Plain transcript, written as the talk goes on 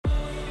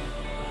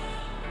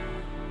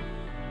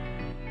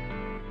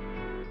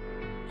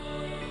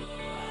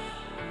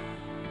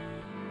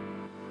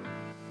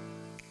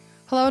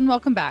Hello and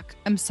welcome back.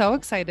 I'm so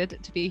excited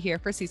to be here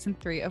for season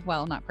 3 of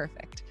Well, Not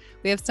Perfect.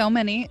 We have so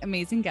many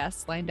amazing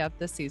guests lined up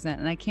this season,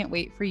 and I can't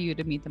wait for you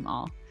to meet them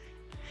all.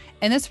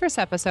 In this first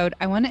episode,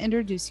 I want to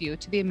introduce you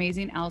to the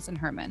amazing Allison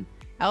Herman.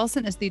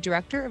 Allison is the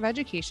Director of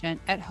Education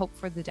at Hope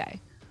for the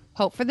Day.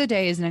 Hope for the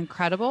Day is an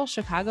incredible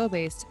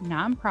Chicago-based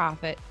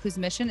nonprofit whose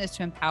mission is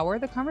to empower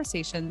the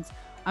conversations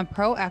on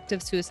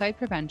proactive suicide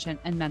prevention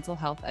and mental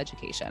health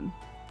education.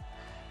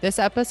 This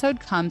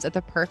episode comes at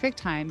the perfect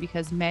time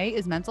because May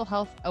is Mental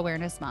Health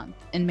Awareness Month,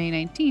 and May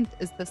 19th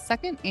is the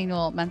second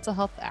annual Mental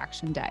Health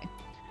Action Day.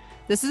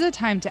 This is a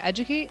time to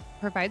educate,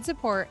 provide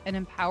support, and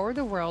empower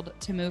the world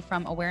to move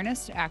from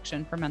awareness to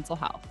action for mental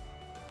health.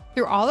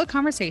 Through all the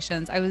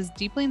conversations, I was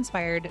deeply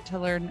inspired to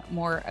learn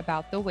more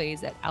about the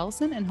ways that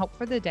Allison and Hope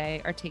for the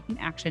Day are taking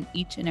action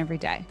each and every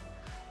day.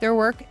 Their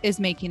work is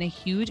making a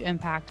huge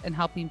impact in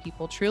helping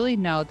people truly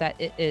know that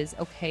it is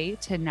okay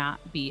to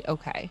not be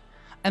okay.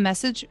 A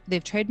message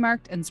they've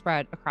trademarked and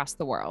spread across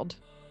the world.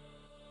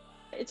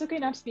 It's okay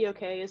not to be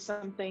okay is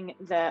something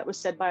that was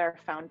said by our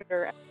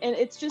founder. And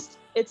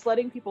it's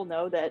letting people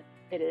know that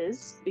it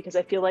is, because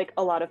I feel like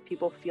a lot of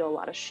people feel a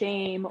lot of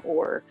shame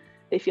or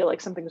they feel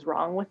like something's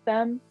wrong with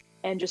them.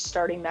 And just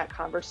starting that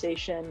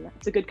conversation,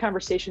 it's a good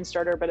conversation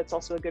starter, but it's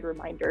also a good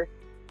reminder.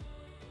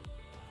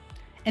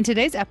 In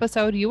today's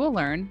episode, you will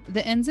learn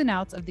the ins and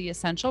outs of the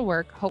essential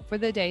work Hope for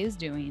the Day is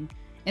doing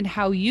and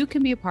how you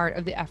can be a part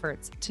of the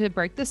efforts to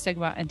break the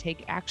stigma and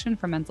take action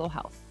for mental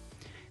health.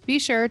 Be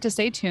sure to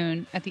stay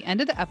tuned at the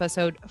end of the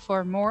episode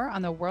for more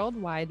on the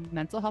Worldwide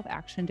Mental Health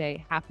Action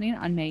Day happening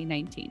on May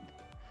 19th.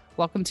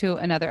 Welcome to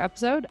another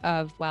episode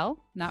of Well,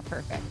 Not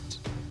Perfect.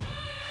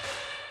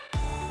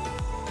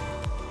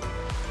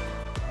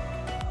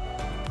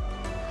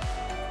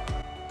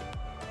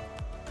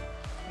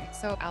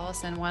 So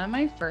Allison, one of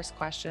my first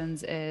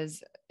questions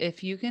is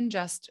if you can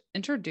just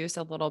introduce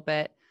a little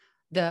bit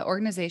the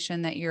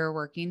organization that you're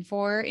working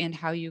for and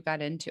how you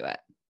got into it.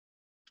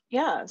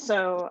 Yeah,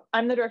 so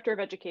I'm the Director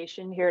of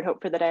Education here at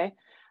Hope for the Day.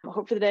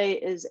 Hope for the Day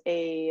is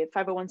a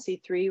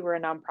 501c3. We're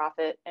a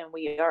nonprofit, and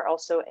we are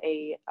also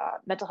a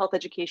mental health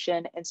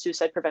education and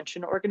suicide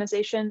prevention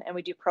organization, and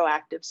we do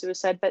proactive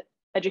suicide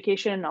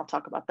education, and I'll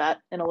talk about that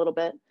in a little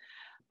bit.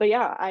 But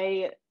yeah,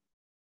 I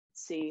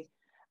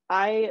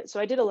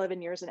did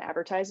 11 years in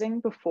advertising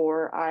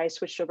before I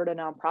switched over to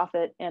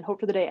nonprofit, and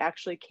Hope for the Day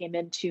actually came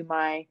into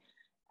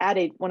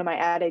one of my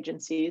ad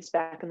agencies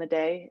back in the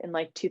day in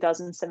like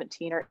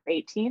 2017 or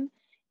 18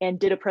 and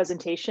did a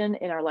presentation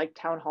in our like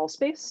town hall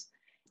space.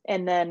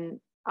 And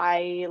then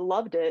I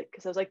loved it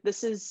because I was like,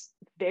 this is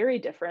very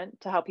different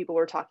to how people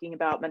were talking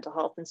about mental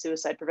health and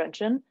suicide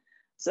prevention.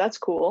 So that's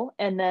cool.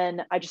 And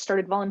then I just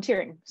started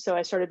volunteering. So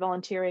I started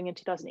volunteering in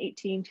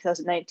 2018,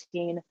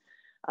 2019,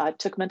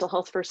 took mental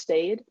health first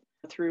aid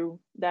through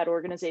that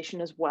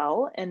organization as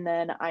well. And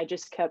then I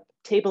just kept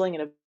tabling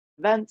at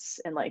events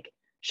and like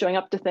showing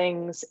up to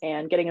things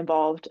and getting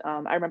involved.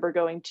 I remember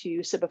going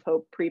to Sip of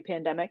Hope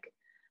pre-pandemic,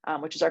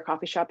 which is our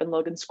coffee shop in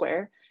Logan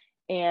Square.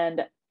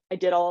 And I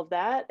did all of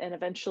that. And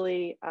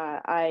eventually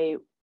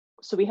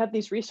so we have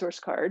these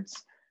resource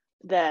cards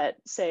that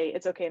say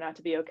it's okay not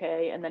to be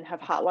okay, and then have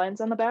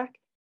hotlines on the back.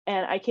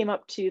 And I came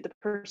up to the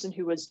person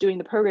who was doing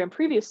the program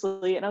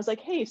previously, and I was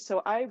like, hey,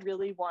 so I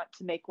really want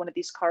to make one of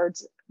these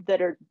cards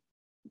that are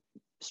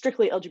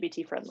strictly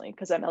LGBT friendly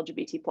because I'm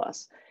LGBT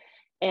plus.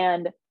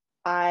 And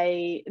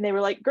they were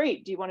like,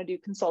 great, do you want to do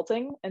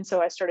consulting? And so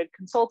I started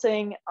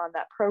consulting on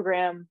that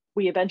program.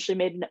 We eventually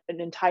made an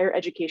entire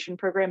education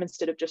program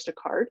instead of just a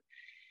card,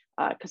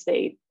 because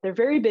they're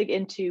very big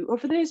into,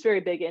 Hope for the Day is very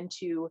big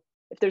into,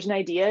 if there's an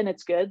idea and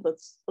it's good,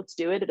 let's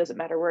do it. It doesn't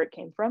matter where it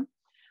came from.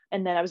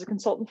 And then I was a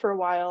consultant for a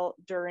while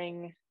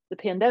during the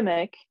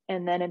pandemic.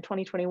 And then in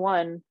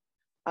 2021,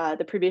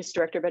 the previous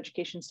director of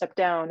education stepped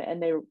down,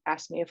 and they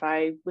asked me if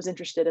I was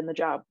interested in the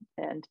job.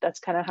 And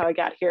that's kind of how I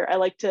got here.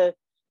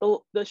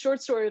 The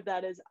short story of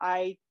that is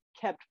I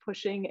kept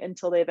pushing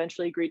until they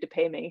eventually agreed to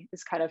pay me,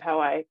 is kind of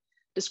how I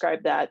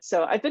describe that.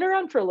 So I've been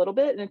around for a little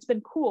bit, and it's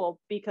been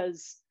cool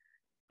because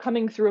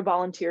coming through a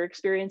volunteer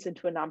experience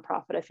into a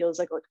nonprofit, I feel is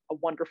like a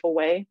wonderful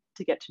way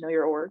to get to know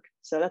your org.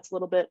 So that's a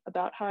little bit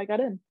about how I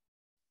got in.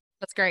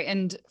 That's great.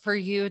 And for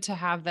you to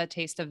have the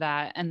taste of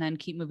that and then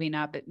keep moving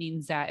up, it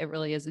means that it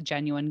really is a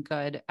genuine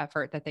good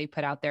effort that they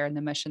put out there. And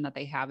the mission that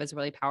they have is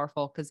really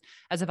powerful, because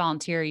as a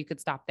volunteer, you could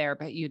stop there,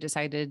 but you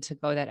decided to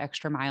go that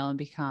extra mile and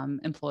become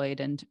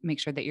employed and make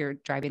sure that you're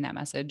driving that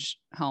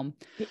message home.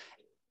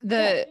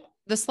 The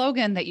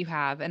slogan that you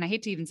have, and I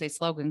hate to even say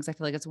slogan because I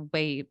feel like it's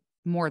way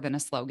more than a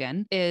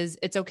slogan, is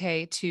it's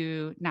okay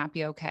to not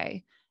be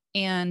okay.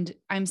 And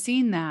I'm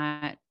seeing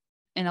that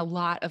in a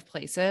lot of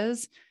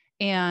places.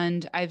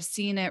 And I've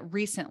seen it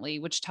recently,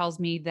 which tells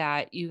me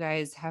that you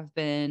guys have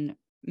been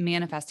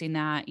manifesting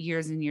that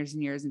years and years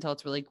and years until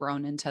it's really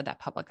grown into that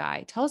public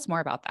eye. Tell us more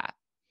about that.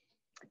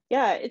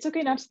 Yeah, it's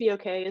okay not to be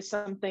okay is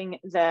something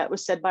that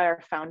was said by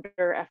our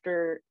founder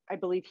after I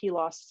believe he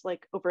lost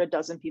like over a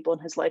dozen people in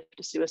his life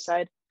to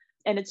suicide.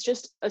 And it's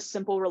just a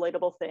simple,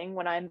 relatable thing.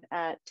 When I'm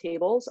at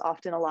tables,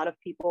 often a lot of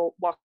people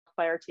walk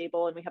by our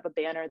table and we have a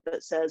banner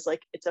that says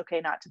like, it's okay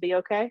not to be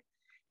okay.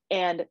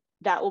 And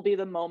that will be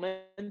the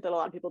moment that a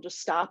lot of people just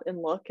stop and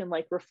look and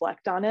like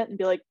reflect on it and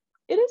be like,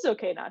 it is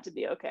okay not to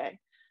be okay.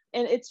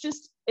 And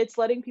it's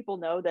letting people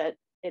know that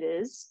it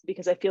is,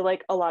 because I feel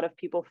like a lot of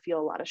people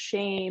feel a lot of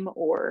shame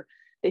or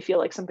they feel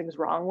like something's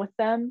wrong with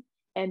them.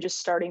 And just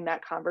starting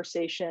that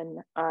conversation,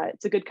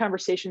 it's a good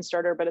conversation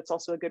starter, but it's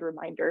also a good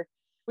reminder.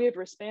 We have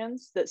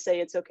wristbands that say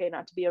it's okay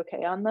not to be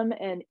okay on them.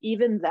 And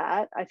even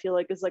that I feel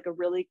like is like a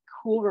really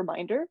cool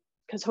reminder,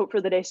 because Hope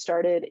for the Day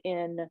started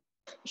in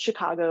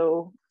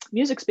Chicago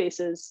music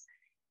spaces,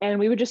 and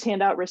we would just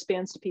hand out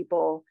wristbands to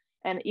people.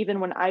 And even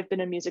when I've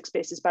been in music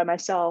spaces by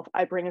myself,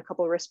 I bring a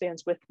couple of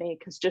wristbands with me,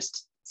 because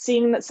just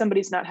seeing that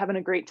somebody's not having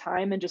a great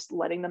time and just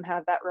letting them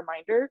have that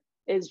reminder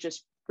is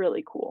just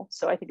really cool.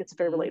 So I think it's a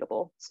very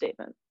relatable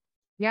statement.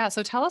 Yeah.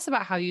 So tell us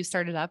about how you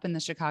started up in the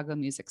Chicago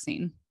music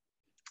scene.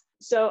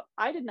 So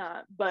I did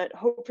not, but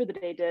Hope for the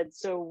Day did.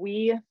 So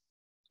we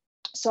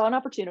saw an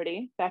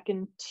opportunity back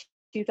in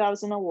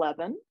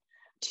 2011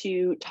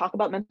 to talk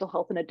about mental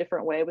health in a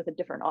different way with a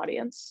different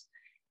audience.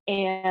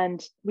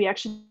 And we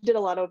actually did a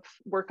lot of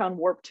work on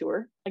Warped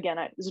Tour. Again,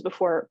 this is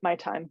before my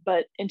time,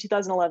 but in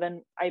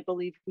 2011, I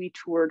believe we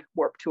toured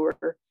Warped Tour, if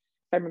I'm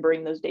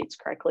remembering those dates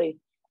correctly.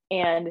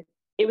 And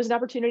it was an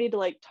opportunity to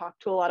like talk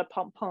to a lot of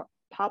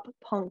pop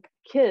punk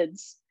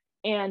kids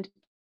and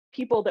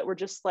people that were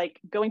just like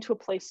going to a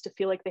place to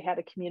feel like they had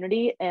a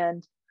community,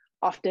 and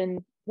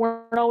often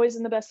weren't always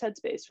in the best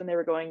headspace when they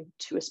were going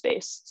to a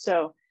space.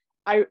 So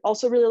I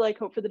also really like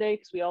Hope for the Day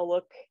because we all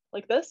look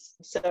like this.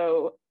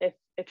 So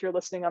if you're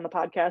listening on the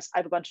podcast, I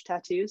have a bunch of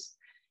tattoos,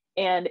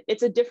 and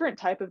it's a different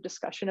type of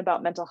discussion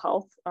about mental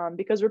health,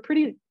 because we're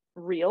pretty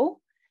real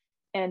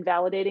and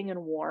validating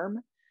and warm.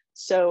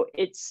 So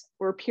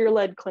we're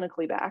peer-led,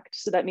 clinically backed.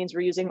 So that means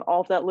we're using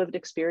all of that lived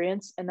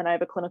experience. And then I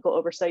have a clinical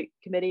oversight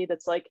committee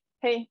that's like,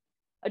 hey,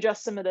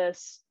 adjust some of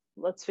this,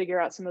 let's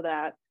figure out some of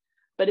that.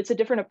 But it's a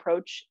different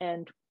approach.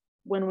 And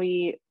when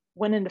we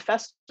went into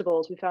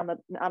festivals, we found that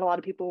not a lot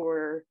of people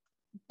were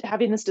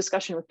having this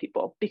discussion with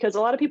people, because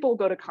a lot of people will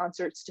go to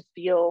concerts to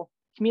feel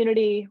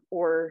community,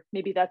 or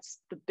maybe that's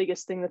the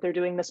biggest thing that they're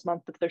doing this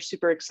month that they're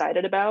super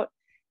excited about.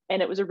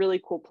 And it was a really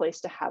cool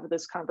place to have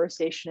this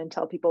conversation and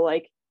tell people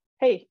like,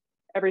 hey,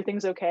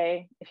 everything's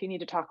okay. If you need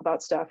to talk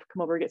about stuff,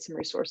 come over and get some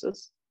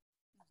resources.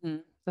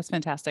 Mm-hmm. That's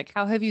fantastic.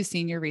 How have you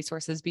seen your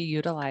resources be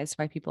utilized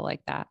by people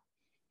like that?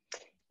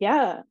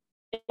 Yeah,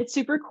 it's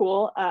super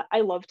cool.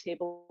 I love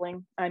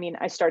tabling. I mean,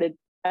 I started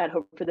at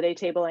Hope for the Day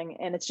tabling,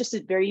 and it's just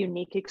a very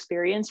unique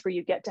experience where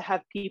you get to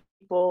have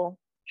people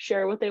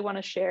share what they want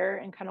to share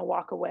and kind of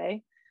walk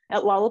away.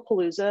 At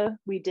Lollapalooza,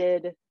 we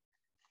did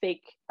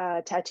fake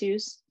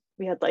tattoos.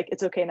 We had like,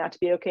 it's okay not to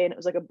be okay. And it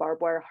was like a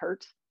barbed wire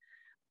heart.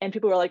 And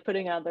people were like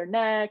putting it on their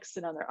necks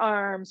and on their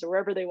arms or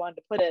wherever they wanted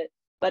to put it.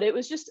 But it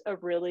was just a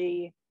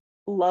really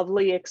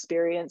lovely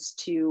experience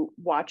to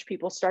watch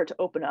people start to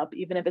open up,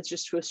 even if it's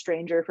just to a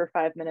stranger for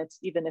 5 minutes,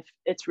 even if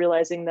it's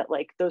realizing that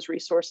like those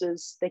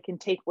resources they can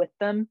take with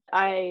them.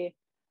 I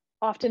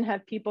often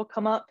have people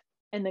come up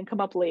and then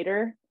come up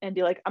later and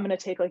be like, I'm going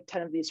to take like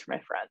 10 of these for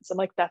my friends. I'm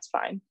like, that's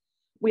fine.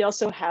 We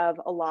also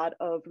have a lot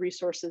of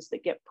resources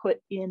that get put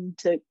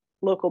into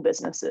local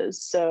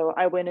businesses. So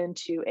I went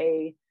into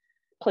a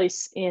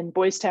place in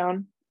Boys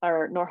Town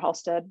or North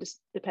Halstead,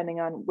 just depending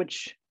on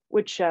which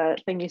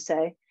thing you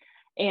say,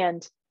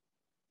 and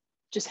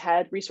just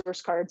had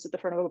resource cards at the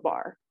front of a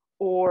bar.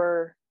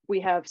 Or we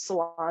have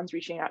salons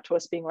reaching out to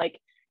us being like,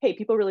 hey,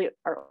 people really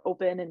are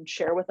open and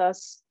share with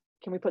us.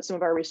 Can we put some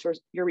of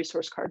your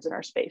resource cards in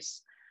our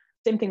space?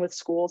 Same thing with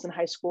schools and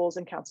high schools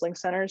and counseling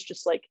centers,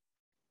 just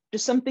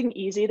something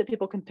easy that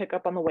people can pick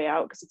up on the way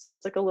out, because it's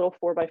like a little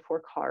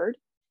 4x4 card.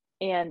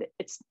 And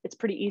it's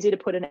pretty easy to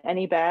put in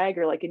any bag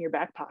or like in your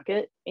back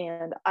pocket.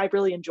 And I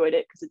really enjoyed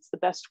it because it's the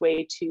best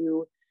way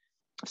to,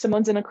 if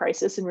someone's in a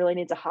crisis and really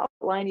needs a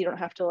hotline, you don't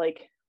have to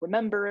like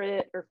remember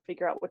it or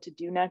figure out what to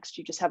do next.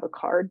 You just have a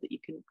card that you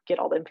can get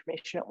all the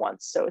information at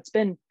once. So it's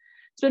been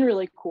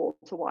really cool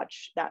to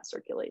watch that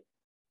circulate.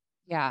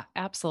 Yeah,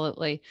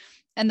 absolutely.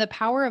 And the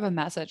power of a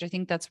message, I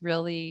think that's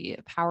really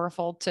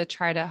powerful to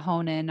try to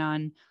hone in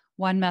on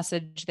one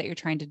message that you're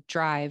trying to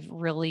drive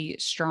really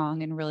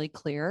strong and really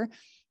clear.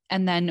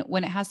 And then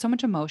when it has so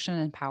much emotion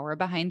and power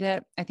behind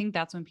it, I think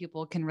that's when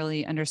people can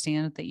really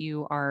understand that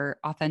you are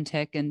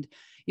authentic and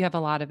you have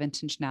a lot of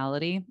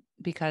intentionality,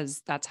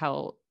 because that's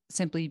how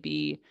Simply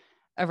Be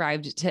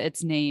arrived to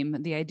its name.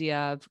 The idea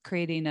of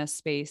creating a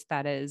space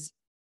that is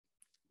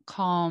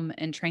calm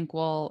and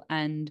tranquil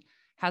and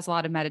has a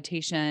lot of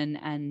meditation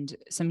and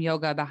some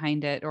yoga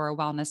behind it, or a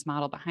wellness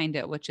model behind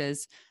it, which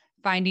is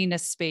finding a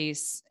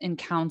space in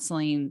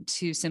counseling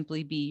to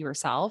simply be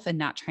yourself and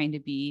not trying to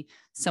be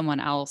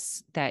someone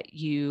else that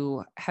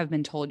you have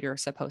been told you're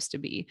supposed to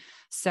be.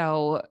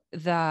 So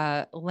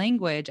the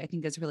language, I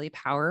think, is really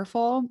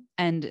powerful,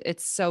 and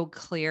it's so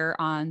clear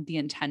on the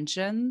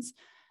intentions.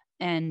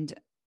 And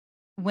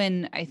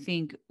when I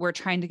think we're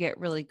trying to get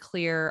really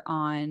clear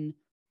on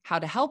how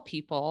to help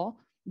people,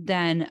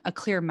 then a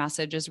clear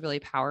message is really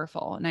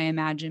powerful. And I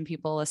imagine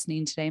people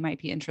listening today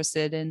might be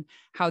interested in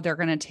how they're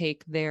going to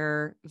take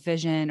their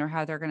vision or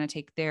how they're going to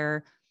take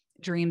their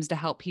dreams to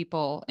help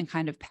people and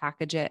kind of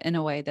package it in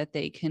a way that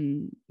they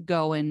can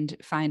go and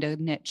find a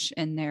niche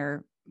in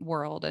their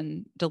world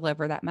and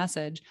deliver that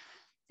message.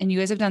 And you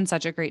guys have done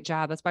such a great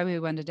job. That's why we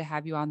wanted to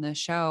have you on the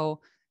show,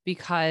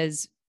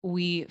 because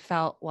we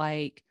felt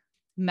like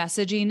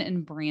messaging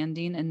and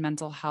branding and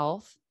mental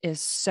health is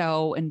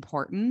so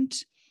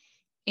important.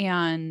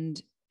 And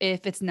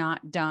if it's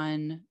not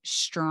done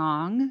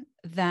strong,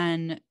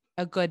 then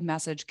a good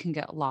message can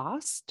get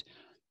lost.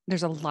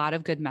 There's a lot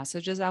of good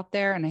messages out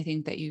there. And I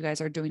think that you guys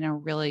are doing a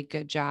really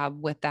good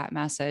job with that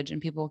message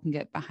and people can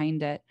get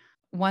behind it.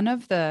 One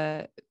of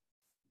the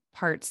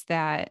parts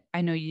that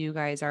I know you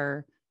guys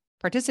are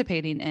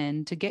participating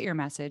in to get your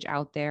message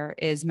out there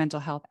is Mental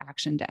Health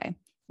Action Day,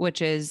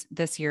 which is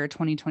this year,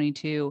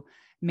 2022,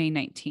 May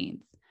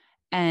 19th.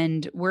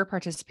 And we're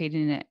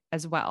participating in it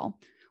as well.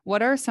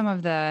 What are some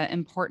of the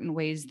important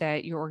ways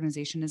that your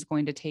organization is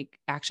going to take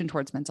action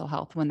towards mental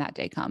health when that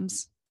day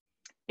comes?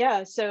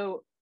 Yeah,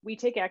 so we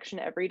take action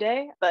every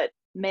day, but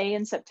May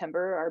and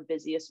September are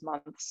busiest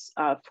months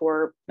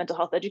for mental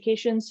health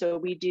education. So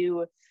we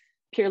do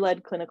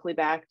peer-led, clinically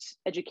backed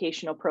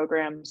educational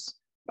programs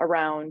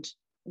around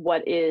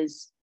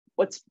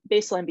what's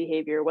baseline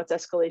behavior, what's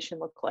escalation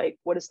look like,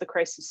 what is the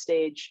crisis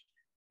stage,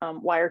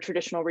 why are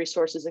traditional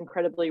resources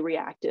incredibly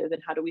reactive,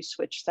 and how do we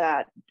switch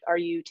that? Are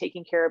you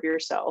taking care of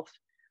yourself?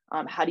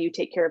 How do you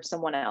take care of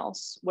someone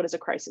else? What does a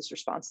crisis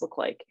response look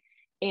like?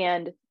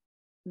 And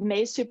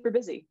May is super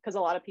busy because a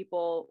lot of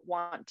people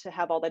want to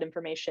have all that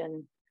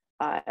information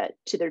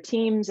to their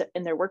teams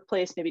in their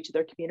workplace, maybe to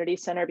their community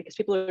center, because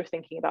people are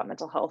thinking about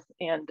mental health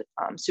and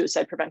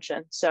suicide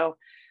prevention. So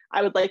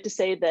I would like to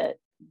say that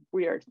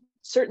we are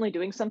certainly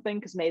doing something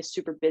because May is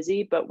super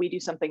busy, but we do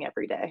something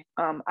every day.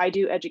 I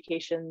do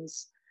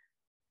educations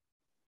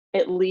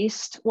at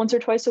least once or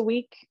twice a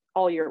week,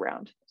 all year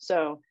round.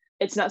 So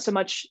it's not so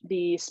much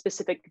the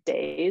specific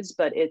days,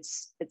 but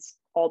it's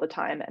all the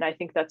time. And I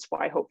think that's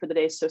why Hope for the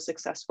Day is so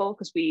successful,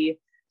 because we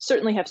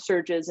certainly have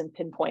surges and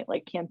pinpoint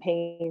like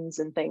campaigns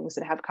and things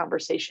that have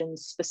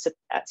conversations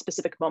at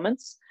specific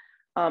moments.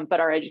 But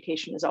our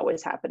education is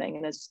always happening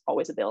and is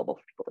always available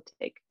for people to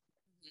take.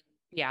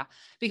 Yeah,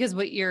 because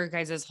what your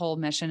guys' whole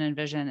mission and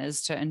vision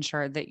is to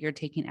ensure that you're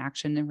taking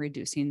action and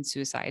reducing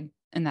suicide.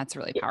 And that's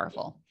really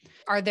powerful.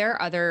 Are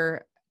there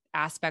other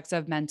aspects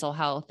of mental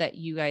health that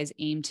you guys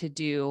aim to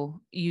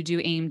do? You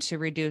do aim to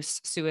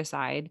reduce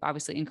suicide,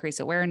 obviously increase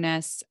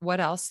awareness.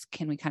 What else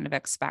can we kind of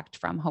expect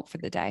from Hope for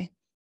the Day?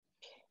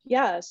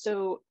 Yeah,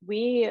 so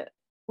we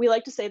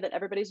like to say that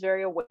everybody's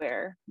very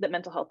aware that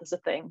mental health is a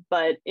thing,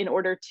 but in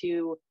order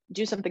to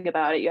do something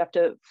about it, you have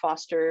to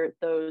foster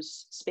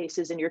those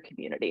spaces in your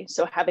community.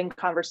 So having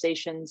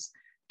conversations,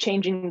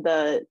 changing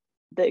the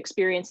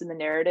experience and the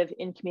narrative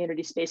in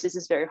community spaces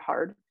is very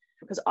hard,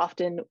 because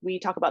often we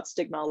talk about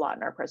stigma a lot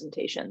in our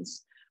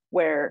presentations,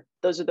 where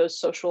those are those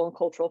social and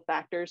cultural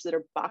factors that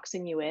are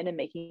boxing you in and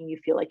making you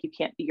feel like you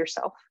can't be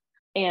yourself.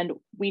 And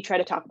we try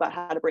to talk about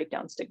how to break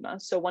down stigma.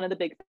 So one of the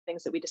big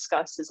things that we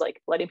discuss is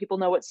like letting people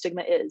know what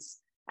stigma is,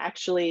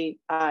 actually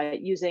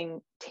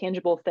using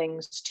tangible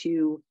things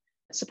to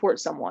support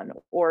someone.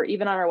 Or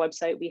even on our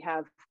website, we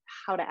have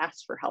how to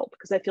ask for help,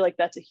 because I feel like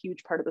that's a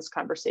huge part of this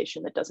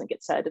conversation that doesn't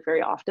get said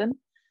very often.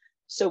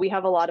 So we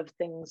have a lot of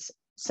things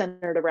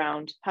centered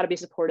around how to be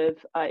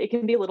supportive. It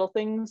can be little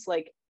things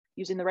like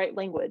using the right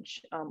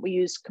language. We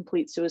use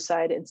complete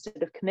suicide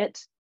instead of commit.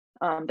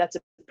 That's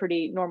a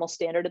pretty normal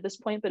standard at this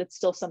point, but it's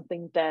still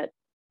something that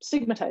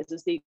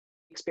stigmatizes the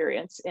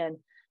experience. And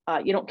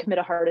you don't commit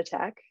a heart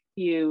attack,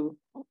 you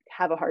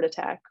have a heart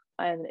attack.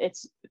 And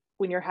it's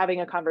when you're having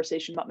a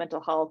conversation about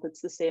mental health,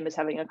 it's the same as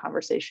having a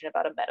conversation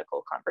about a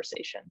medical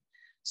conversation.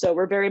 So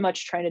we're very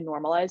much trying to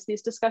normalize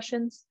these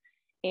discussions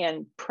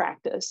and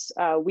practice.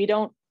 We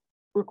don't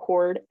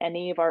record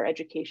any of our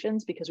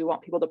educations because we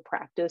want people to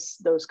practice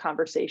those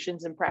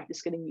conversations and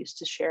practice getting used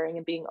to sharing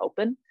and being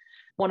open.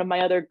 One of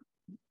my other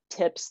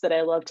tips that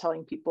I love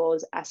telling people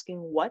is asking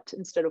what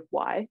instead of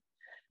why.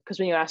 Because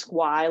when you ask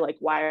why, like,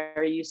 why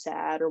are you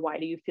sad or why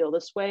do you feel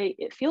this way?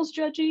 It feels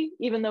judgy,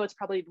 even though it's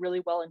probably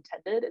really well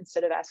intended,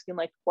 instead of asking,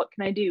 like, what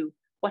can I do?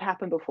 What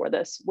happened before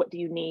this? What do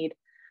you need?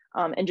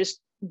 And just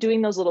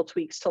doing those little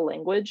tweaks to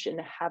language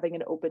and having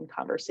an open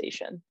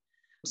conversation.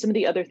 Some of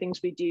the other things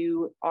we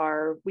do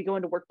are we go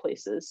into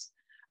workplaces.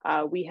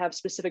 We have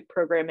specific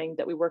programming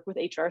that we work with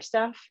HR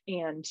staff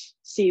and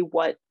see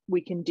what we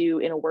can do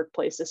in a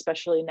workplace,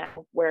 especially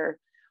now where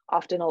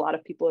often a lot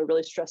of people are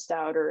really stressed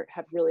out or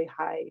have really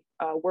high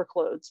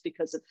workloads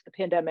because of the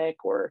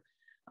pandemic, or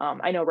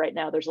I know right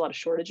now there's a lot of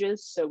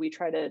shortages. So we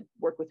try to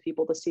work with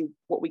people to see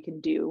what we can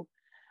do.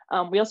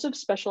 We also have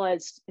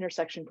specialized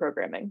intersection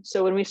programming.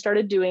 So when we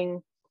started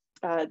doing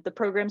the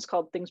program's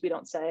called Things We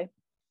Don't Say,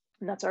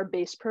 and that's our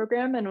base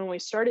program. And when we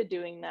started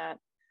doing that,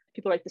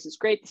 people are like, this is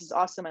great, this is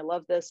awesome, I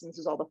love this. And this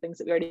is all the things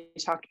that we already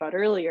talked about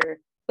earlier.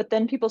 But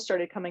then people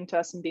started coming to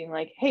us and being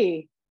like,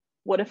 hey,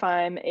 What if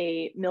I'm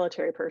a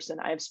military person?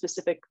 I have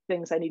specific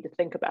things I need to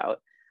think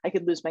about. I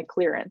could lose my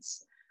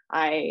clearance.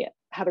 I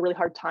have a really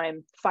hard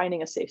time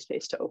finding a safe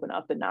space to open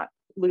up and not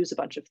lose a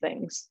bunch of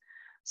things.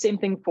 Same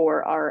thing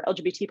for our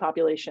LGBT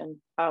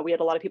population. We had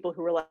a lot of people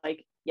who were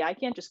like, yeah, I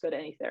can't just go to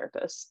any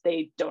therapist.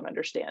 They don't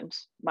understand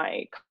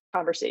my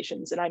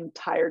conversations, and I'm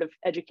tired of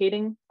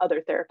educating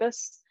other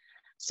therapists.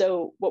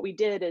 So what we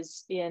did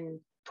is in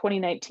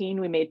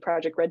 2019, we made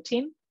Project Red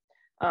Team.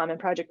 And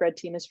Project Red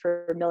Team is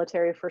for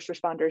military first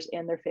responders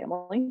and their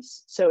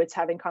families. So it's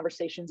having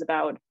conversations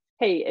about,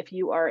 hey, if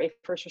you are a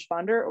first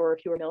responder, or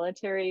if you are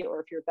military, or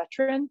if you're a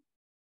veteran,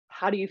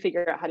 how do you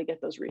figure out how to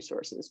get those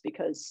resources?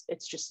 Because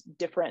it's just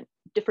different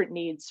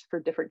needs for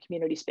different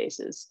community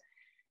spaces.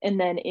 And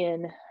then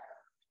in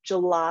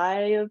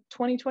July of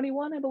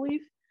 2021, I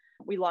believe,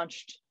 we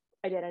launched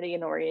Identity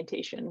and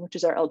Orientation, which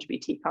is our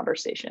LGBT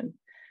conversation,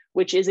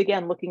 which is,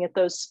 again, looking at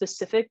those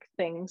specific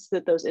things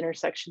that those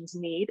intersections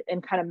need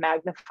and kind of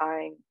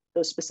magnifying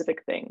those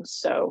specific things.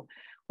 So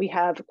we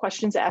have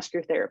questions to ask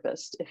your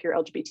therapist if you're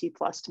LGBT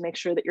plus, to make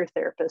sure that your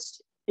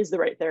therapist is the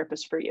right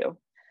therapist for you.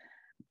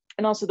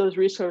 And also those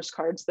resource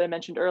cards that I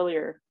mentioned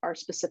earlier are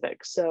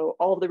specific. So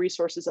all of the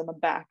resources on the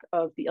back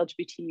of the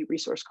LGBT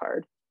resource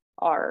card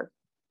are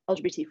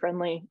LGBT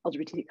friendly,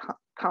 LGBT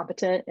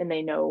competent, and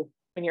they know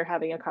when you're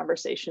having a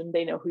conversation,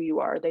 they know who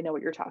you are, they know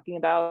what you're talking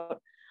about.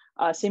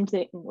 Same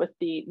thing with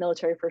the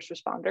military first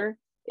responder,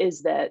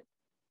 is that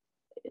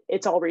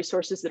it's all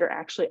resources that are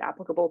actually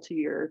applicable to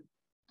your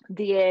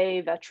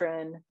VA,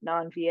 veteran,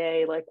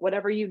 non-VA, like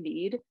whatever you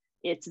need,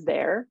 it's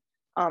there.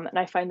 And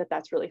I find that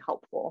that's really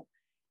helpful.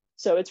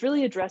 So it's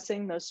really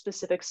addressing those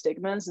specific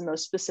stigmas and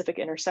those specific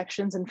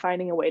intersections and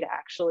finding a way to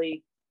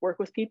actually work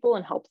with people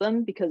and help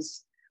them,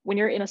 because when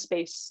you're in a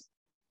space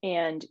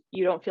and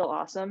you don't feel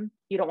awesome,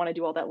 you don't want to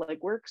do all that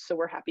legwork. So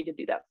we're happy to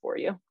do that for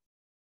you.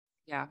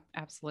 Yeah,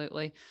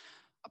 absolutely.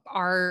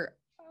 Our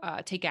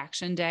Take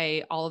Action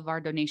Day, all of our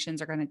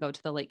donations are going to go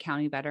to the Lake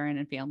County Veteran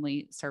and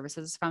Family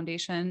Services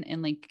Foundation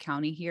in Lake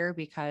County here,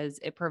 because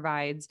it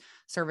provides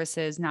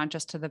services not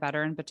just to the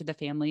veteran, but to the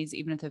families,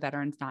 even if the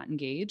veteran's not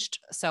engaged.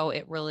 So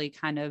it really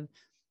kind of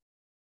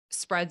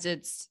spreads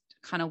its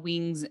kind of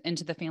wings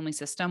into the family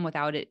system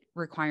without it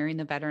requiring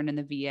the veteran and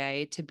the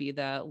VA to be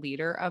the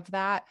leader of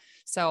that.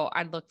 So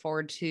I'd look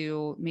forward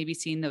to maybe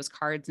seeing those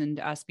cards and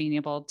us being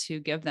able to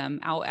give them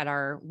out at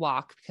our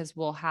walk, because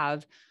we'll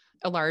have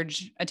a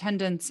large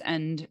attendance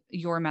and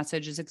your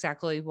message is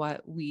exactly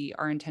what we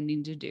are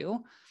intending to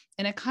do.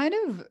 And it kind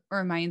of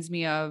reminds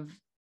me of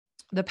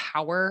the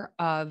power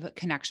of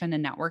connection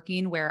and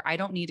networking, where I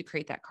don't need to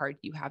create that card.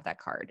 You have that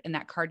card, and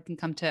that card can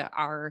come to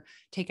our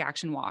Take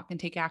Action walk, and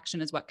Take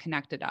Action is what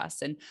connected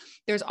us. And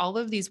there's all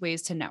of these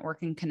ways to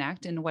network and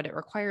connect. And what it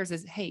requires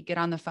is, hey, get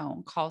on the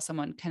phone, call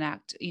someone,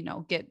 connect,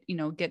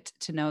 get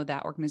to know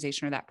that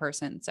organization or that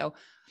person. So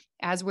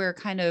as we're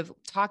kind of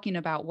talking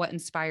about what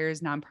inspires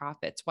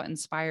nonprofits, what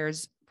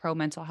inspires pro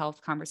mental health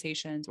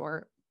conversations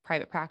or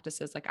private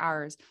practices like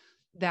ours,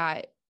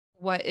 that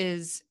what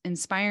is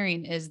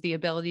inspiring is the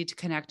ability to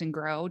connect and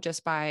grow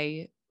just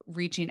by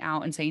reaching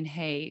out and saying,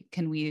 hey,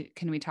 can we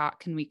talk?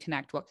 Can we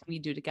connect? What can we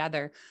do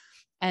together?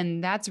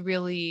 And that's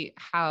really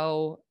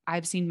how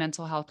I've seen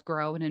mental health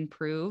grow and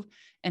improve.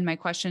 And my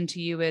question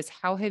to you is,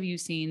 how have you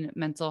seen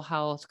mental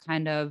health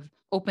kind of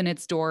open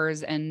its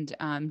doors and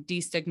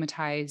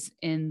destigmatize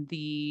in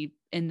the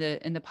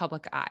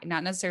public eye?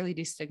 Not necessarily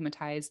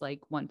destigmatize like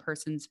one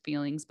person's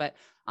feelings, but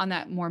on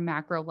that more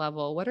macro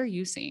level, what are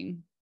you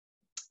seeing?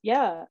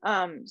 Yeah.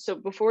 So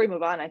before we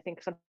move on, I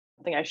think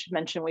something I should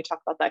mention when we talk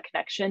about that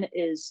connection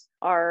is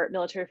our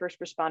military first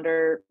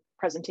responder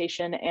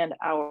presentation and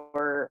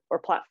our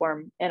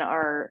platform and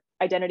our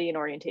identity and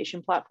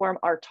orientation platform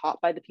are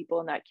taught by the people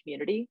in that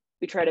community.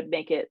 We try to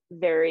make it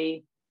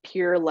very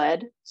peer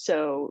led.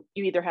 So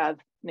you either have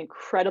an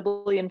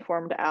incredibly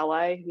informed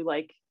ally who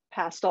like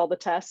passed all the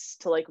tests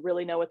to like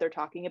really know what they're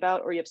talking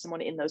about, or you have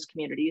someone in those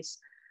communities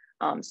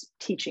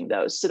teaching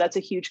those. So that's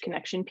a huge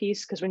connection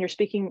piece, because when you're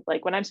speaking,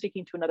 like when I'm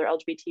speaking to another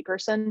LGBT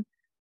person,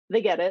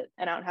 they get it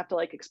and I don't have to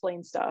like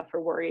explain stuff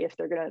or worry if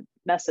they're going to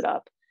mess it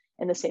up.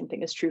 And the same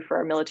thing is true for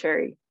our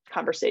military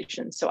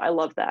conversations. So I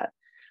love that.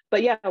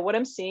 But yeah, what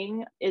I'm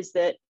seeing is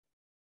that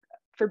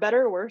for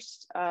better or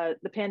worse,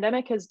 the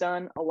pandemic has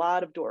done a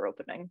lot of door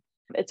opening.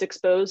 It's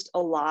exposed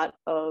a lot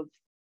of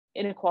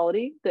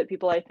inequality that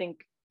I think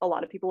a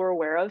lot of people were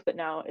aware of, but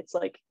now it's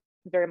like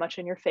very much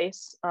in your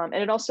face. And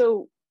it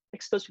also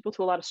exposed people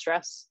to a lot of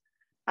stress.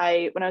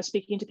 When I was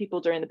speaking to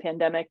people during the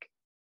pandemic,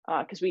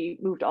 because we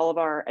moved all of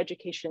our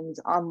educations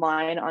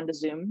online onto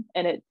Zoom,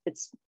 and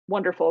it's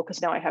wonderful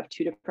because now I have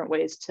two different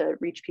ways to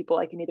reach people.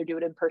 I can either do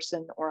it in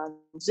person or on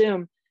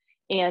Zoom.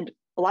 And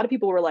a lot of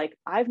people were like,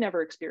 I've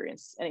never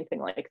experienced anything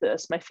like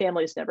this. My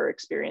family's never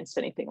experienced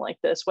anything like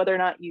this. Whether or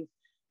not you've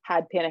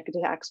had panic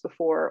attacks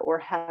before or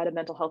had a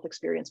mental health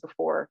experience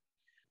before,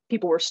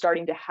 people were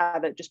starting to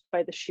have it just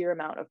by the sheer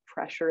amount of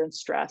pressure and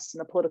stress in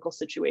the political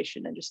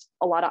situation and just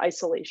a lot of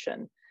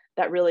isolation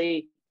that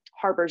really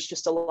harbors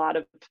just a lot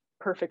of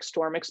perfect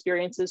storm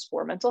experiences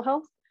for mental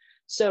health.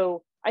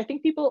 So I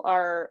think people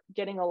are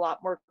getting a lot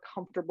more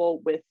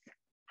comfortable with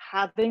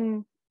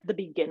having the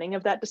beginning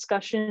of that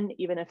discussion,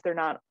 even if they're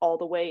not all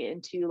the way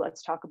into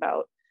let's talk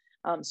about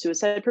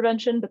suicide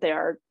prevention, but they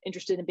are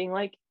interested in being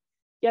like,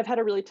 yeah, I've had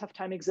a really tough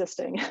time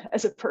existing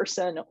as a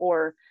person.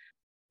 Or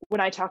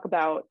when I talk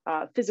about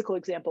physical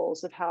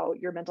examples of how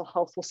your mental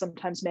health will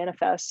sometimes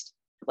manifest,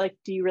 like,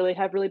 do you really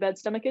have really bad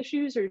stomach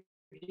issues, or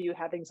do you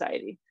have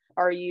anxiety?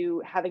 Are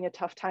you having a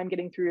tough time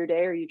getting through your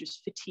day? Or are you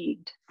just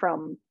fatigued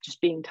from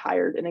just being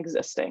tired and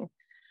existing?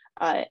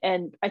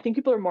 And I think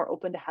people are more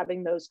open to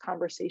having those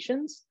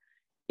conversations.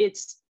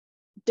 It's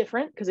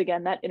different because,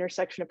 again, that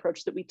intersection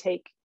approach that we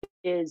take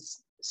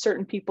is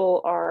certain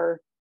people are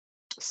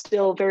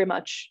still very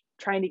much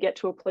trying to get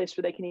to a place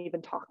where they can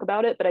even talk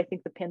about it. But I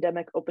think the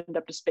pandemic opened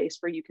up a space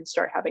where you can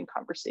start having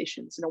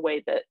conversations in a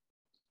way that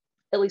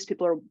at least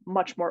people are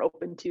much more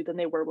open to than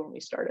they were when we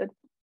started.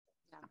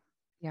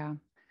 Yeah.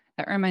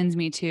 That reminds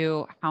me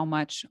too, how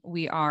much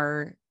we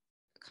are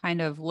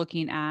kind of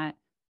looking at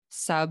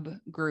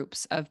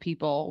subgroups of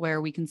people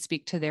where we can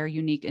speak to their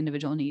unique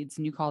individual needs.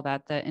 And you call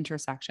that the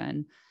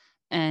intersection.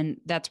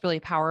 And that's really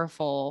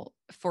powerful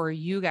for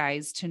you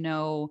guys to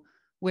know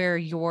where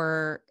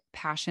your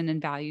passion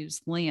and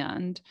values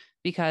land,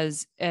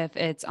 because if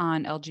it's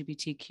on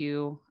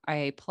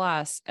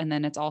LGBTQIA+, and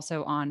then it's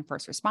also on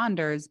first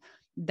responders,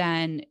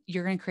 then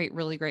you're going to create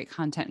really great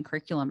content and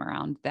curriculum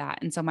around that.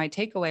 And so my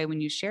takeaway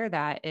when you share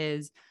that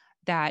is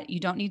that you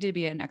don't need to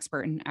be an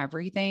expert in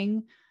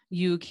everything.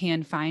 You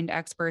can find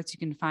experts, you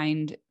can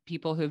find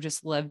people who have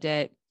just lived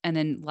it, and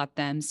then let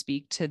them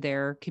speak to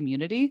their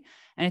community.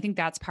 And I think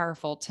that's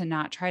powerful, to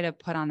not try to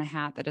put on a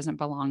hat that doesn't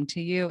belong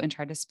to you and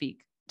try to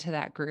speak to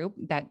that group.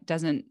 That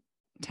doesn't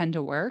tend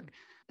to work.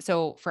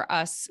 So for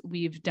us,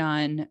 we've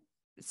done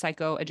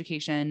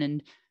psychoeducation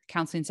and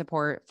counseling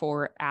support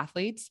for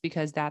athletes,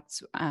 because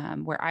that's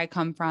where I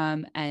come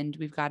from. And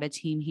we've got a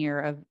team here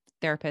of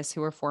therapists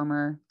who are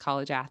former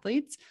college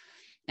athletes,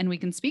 and we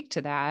can speak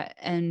to that.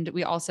 And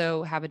we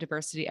also have a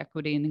diversity,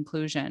 equity, and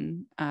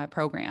inclusion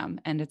program.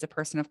 And it's a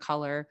person of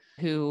color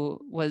who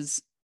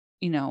was,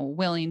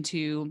 willing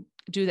to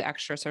do the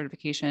extra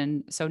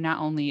certification. So not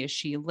only is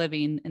she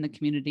living in the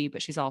community,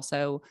 but she's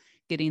also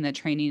getting the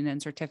training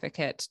and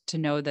certificate to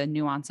know the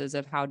nuances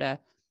of how to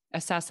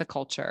assess a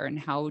culture and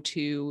how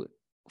to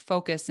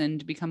focus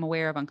and become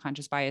aware of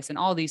unconscious bias and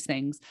all these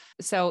things.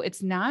 So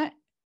it's not,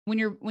 when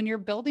you're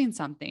building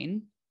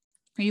something,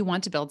 or you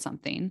want to build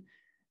something,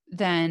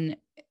 then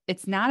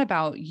it's not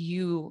about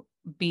you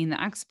being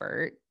the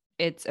expert.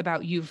 It's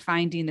about you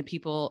finding the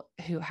people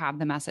who have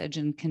the message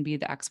and can be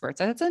the experts.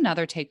 That's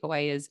another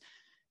takeaway, is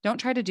don't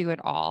try to do it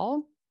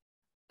all.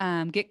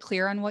 Get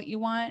clear on what you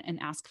want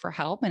and ask for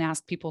help and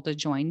ask people to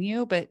join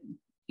you. But,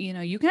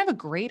 you can have a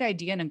great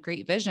idea and a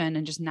great vision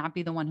and just not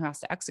be the one who has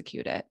to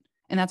execute it.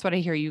 And that's what I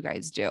hear you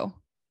guys do.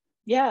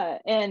 Yeah.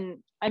 And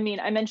I mean,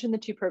 I mentioned the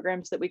two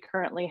programs that we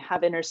currently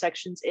have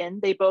intersections in.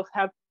 They both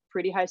have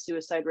pretty high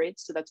suicide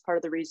rates. So that's part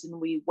of the reason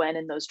we went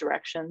in those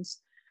directions.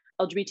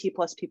 LGBT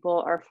plus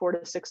people are 4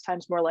 to 6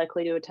 times more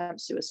likely to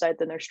attempt suicide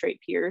than their straight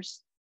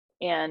peers.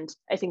 And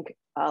I think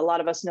a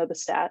lot of us know the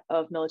stat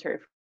of military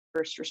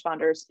first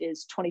responders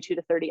is 22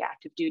 to 30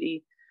 active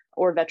duty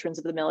or veterans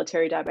of the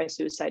military die by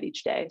suicide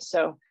each day.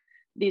 So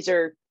these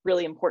are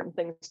really important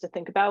things to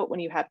think about when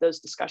you have those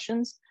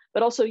discussions.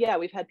 But also, yeah,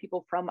 we've had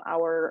people from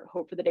our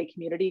Hope for the Day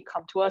community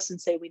come to us and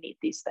say, we need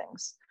these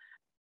things.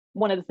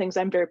 One of the things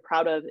I'm very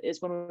proud of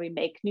is when we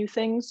make new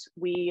things,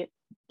 we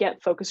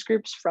get focus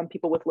groups from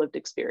people with lived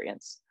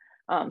experience.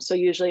 So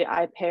usually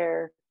I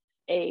pair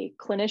a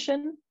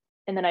clinician,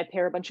 and then I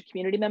pair a bunch of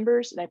community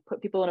members, and I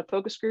put people in a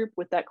focus group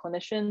with that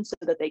clinician so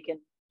that they can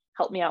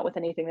help me out with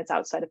anything that's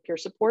outside of peer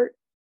support.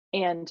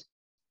 And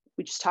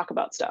we just talk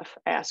about stuff.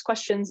 I ask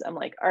questions. I'm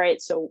like, all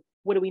right, so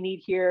what do we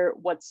need here?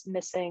 What's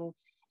missing?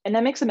 And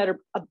that makes a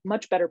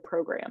much better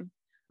program.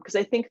 Because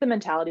I think the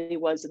mentality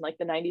was in like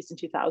the 90s and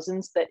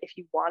 2000s that if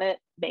you want it,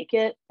 make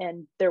it.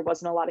 And there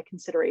wasn't a lot of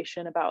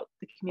consideration about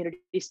the community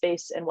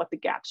space and what the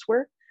gaps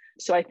were.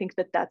 So I think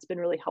that that's been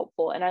really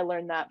helpful. And I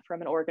learned that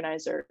from an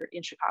organizer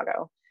in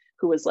Chicago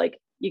who was like,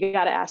 you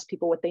got to ask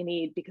people what they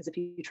need, because if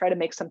you try to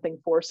make something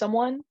for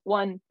someone,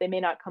 one, they may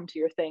not come to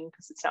your thing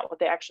because it's not what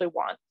they actually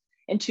want.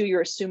 And two,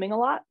 you're assuming a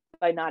lot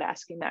by not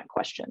asking that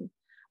question.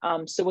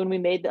 So when we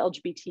made the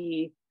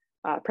LGBT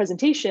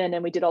presentation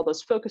and we did all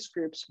those focus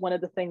groups, one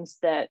of the things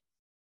that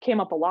came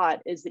up a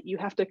lot is that you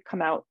have to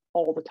come out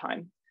all the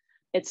time.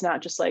 It's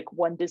not just like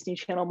one Disney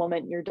Channel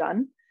moment and you're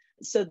done.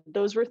 So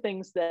those were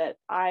things that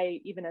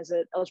I, even as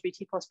an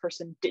LGBT plus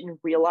person, didn't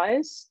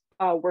realize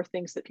were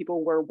things that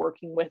people were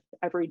working with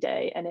every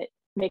day, and it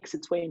makes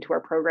its way into our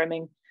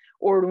programming.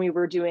 Or when we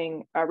were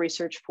doing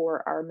research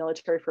for our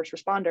military first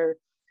responder,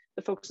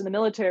 the folks in the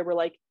military were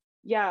like,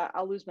 yeah,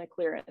 I'll lose my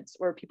clearance.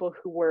 Or people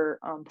who were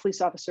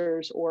police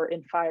officers or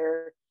in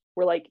fire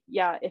were like,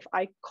 yeah, if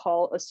I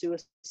call a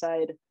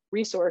suicide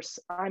resource,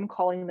 I'm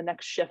calling the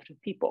next shift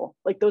of people.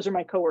 Like, those are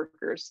my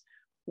coworkers.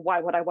 Why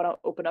would I want to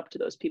open up to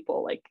those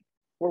people? Like,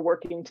 we're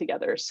working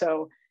together.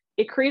 So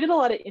it created a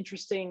lot of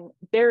interesting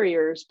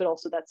barriers, but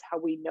also that's how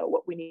we know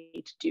what we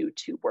need to do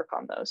to work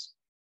on those.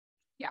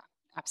 Yeah,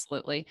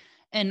 absolutely.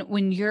 And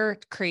when you're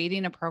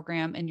creating a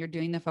program and you're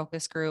doing the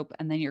focus group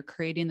and then you're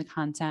creating the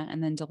content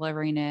and then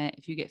delivering it,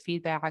 if you get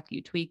feedback,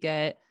 you tweak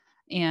it.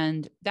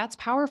 And that's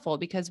powerful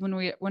because when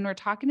we're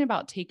talking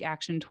about take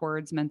action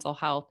towards mental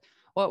health,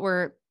 what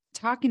we're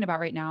talking about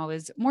right now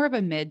is more of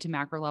a mid to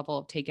macro level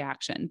of take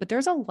action. But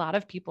there's a lot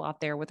of people out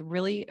there with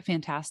really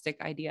fantastic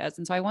ideas.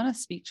 And so I want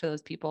to speak to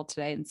those people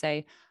today and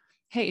say,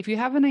 hey, if you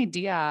have an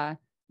idea,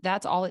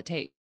 that's all it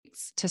takes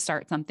to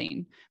start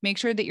something. Make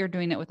sure that you're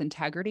doing it with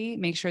integrity.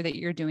 Make sure that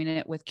you're doing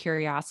it with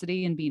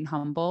curiosity and being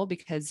humble,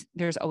 because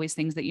there's always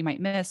things that you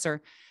might miss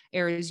or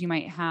areas you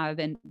might have.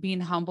 And being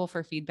humble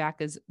for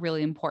feedback is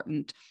really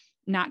important,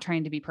 not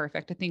trying to be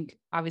perfect. I think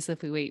obviously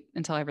if we wait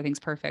until everything's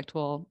perfect,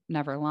 we'll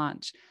never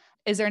launch.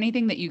 Is there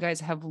anything that you guys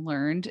have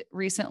learned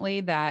recently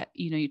that,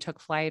 you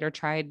took flight or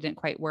tried, didn't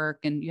quite work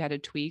and you had to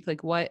tweak?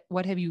 Like what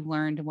have you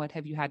learned and what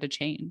have you had to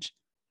change?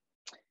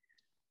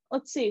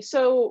 Let's see.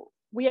 So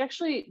we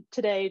actually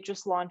today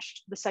just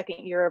launched the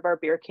second year of our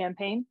beer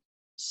campaign.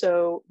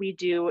 So we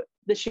do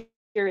this year,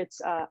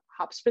 it's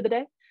hops for the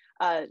day.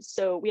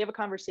 So we have a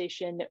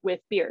conversation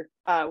with beer.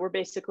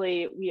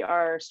 We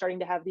are starting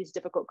to have these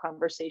difficult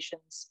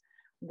conversations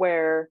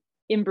where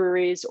in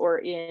breweries or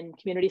in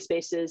community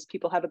spaces,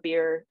 people have a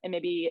beer and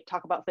maybe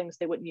talk about things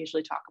they wouldn't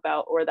usually talk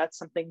about, or that's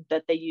something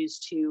that they use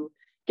to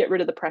get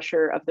rid of the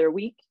pressure of their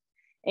week.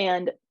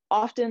 And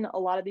often a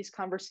lot of these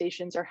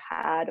conversations are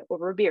had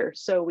over a beer.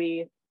 So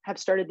we have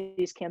started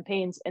these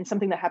campaigns, and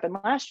something that happened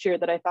last year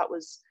that I thought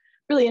was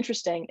really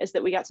interesting is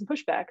that we got some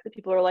pushback that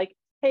people are like,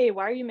 hey,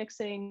 why are you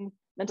mixing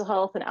mental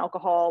health and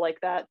alcohol like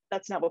that?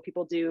 That's not what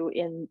people do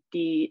in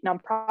the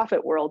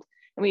nonprofit world.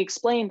 And we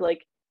explained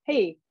like,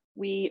 hey,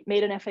 we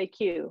made an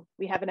FAQ.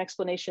 We have an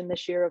explanation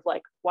this year of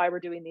like why we're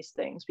doing these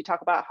things. We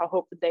talk about how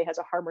Hope for the Day has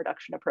a harm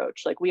reduction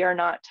approach. Like we are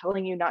not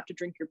telling you not to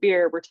drink your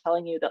beer. We're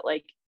telling you that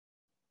like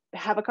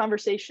have a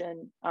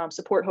conversation,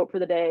 support Hope for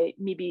the Day,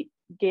 maybe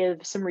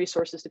give some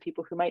resources to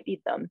people who might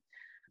need them.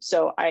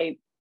 So I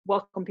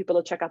welcome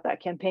people to check out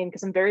that campaign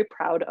because I'm very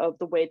proud of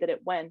the way that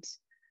it went,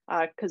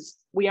 because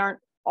we aren't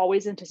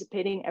always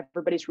anticipating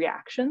everybody's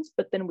reactions,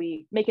 but then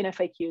we make an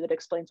FAQ that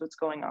explains what's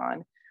going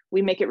on.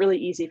 We make it really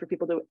easy for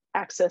people to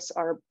access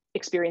our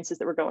experiences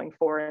that we're going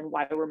for and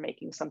why we're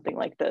making something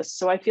like this.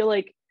 So I feel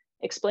like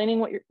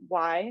explaining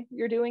why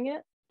you're doing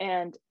it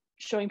and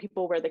showing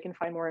people where they can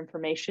find more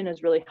information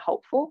is really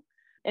helpful,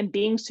 and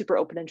being super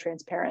open and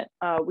transparent.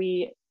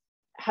 We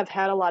have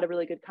had a lot of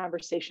really good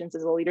conversations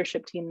as a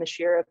leadership team this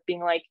year of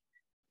being like,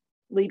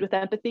 lead with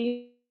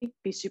empathy,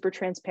 be super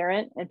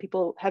transparent. And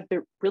people have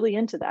been really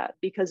into that,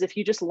 because if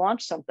you just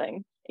launch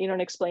something, you don't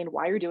explain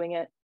why you're doing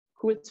it,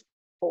 who it's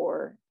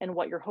for, and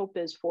what your hope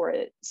is for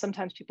it,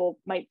 sometimes people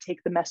might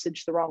take the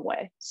message the wrong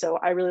way. So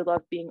I really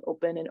love being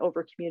open and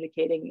over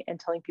communicating and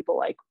telling people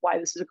like why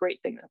this is a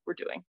great thing that we're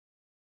doing.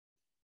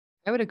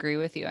 I would agree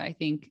with you. I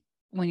think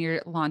when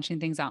you're launching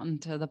things out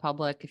into the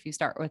public, if you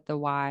start with the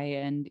why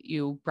and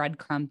you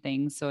breadcrumb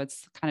things, so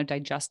it's kind of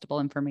digestible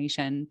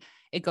information,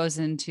 it goes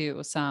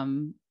into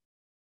some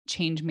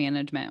change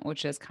management,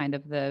 which is kind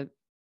of the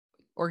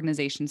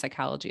organization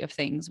psychology of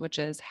things, which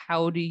is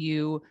how do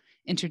you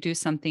introduce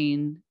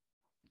something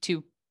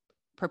to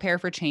prepare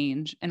for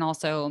change and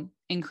also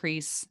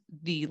increase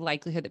the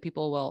likelihood that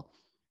people will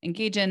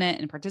engage in it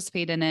and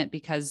participate in it,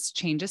 because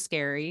change is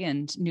scary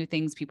and new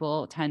things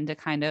people tend to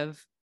kind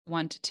of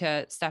want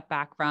to step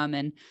back from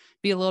and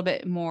be a little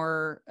bit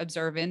more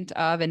observant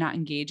of and not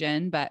engage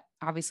in. But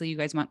obviously you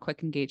guys want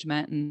quick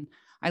engagement. And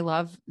I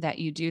love that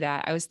you do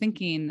that. I was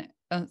thinking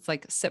it's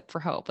like Sip for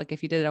Hope. Like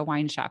if you did a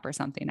wine shop or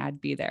something,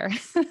 I'd be there.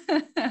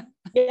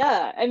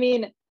 Yeah. I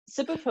mean,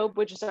 Sip of Hope,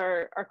 which is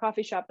our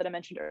coffee shop that I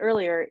mentioned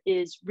earlier,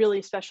 is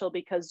really special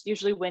because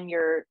usually when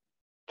you're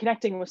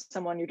connecting with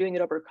someone, you're doing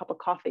it over a cup of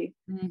coffee.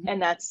 Mm-hmm.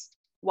 And that's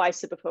why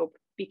Sip of Hope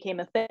became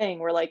a thing.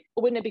 We're like,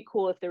 wouldn't it be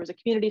cool if there was a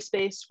community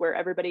space where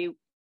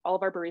all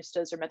of our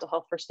baristas are mental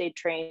health first aid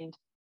trained,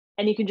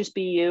 and you can just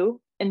be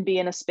you and be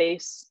in a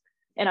space.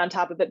 And on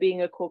top of it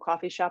being a cool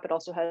coffee shop, it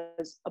also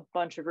has a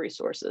bunch of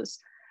resources.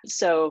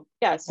 So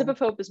yeah, Sip of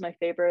Hope is my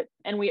favorite.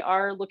 And we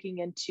are looking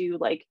into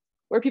like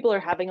where people are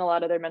having a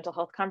lot of their mental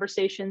health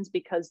conversations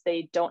because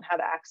they don't have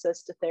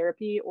access to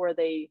therapy, or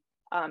they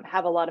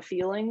have a lot of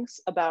feelings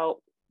about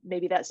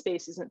maybe that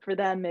space isn't for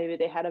them. Maybe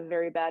they had a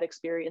very bad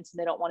experience and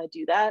they don't want to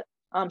do that.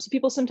 So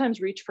people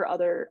sometimes reach for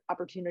other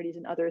opportunities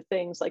and other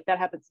things. Like that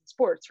happens in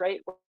sports,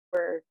 right?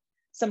 Where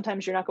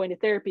sometimes you're not going to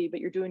therapy, but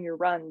you're doing your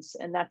runs.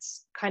 And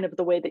that's kind of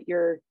the way that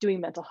you're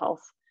doing mental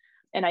health.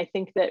 And I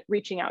think that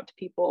reaching out to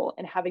people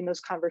and having those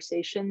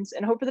conversations,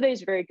 and Hope for the Day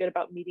is very good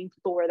about meeting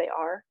people where they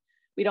are.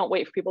 We don't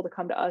wait for people to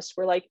come to us.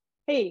 We're like,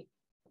 hey,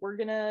 we're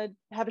going to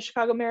have a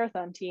Chicago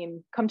Marathon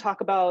team come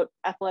talk about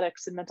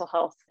athletics and mental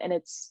health. And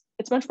it's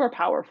much more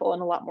powerful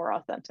and a lot more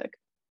authentic.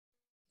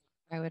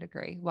 I would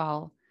agree.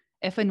 Well,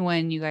 if and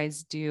when you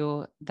guys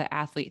do the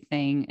athlete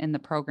thing in the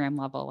program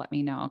level, let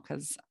me know,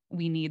 because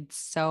we need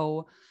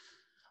so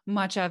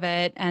much of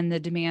it, and the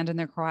demand and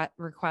the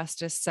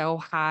request is so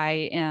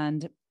high.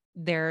 And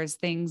there's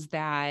things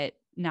that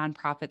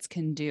nonprofits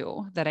can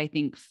do that I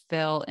think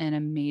fill in a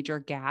major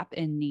gap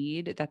in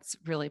need that's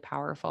really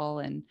powerful.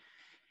 And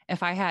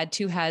if I had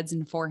two heads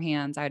and four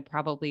hands, I'd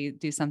probably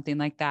do something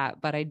like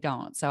that, but I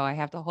don't. So I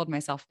have to hold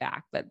myself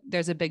back. But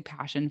there's a big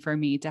passion for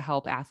me to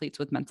help athletes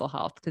with mental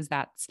health, because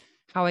that's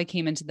how I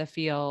came into the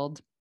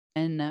field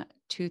in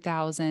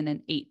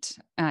 2008,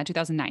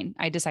 2009.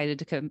 I decided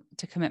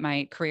to commit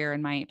my career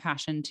and my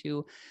passion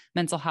to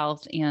mental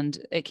health. And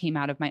it came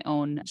out of my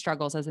own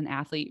struggles as an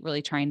athlete,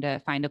 really trying to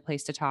find a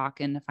place to talk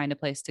and find a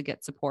place to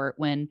get support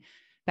when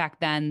back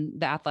then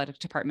the athletic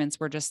departments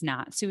were just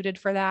not suited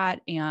for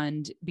that.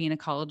 And being a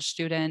college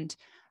student,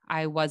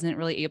 I wasn't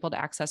really able to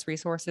access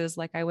resources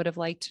like I would have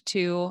liked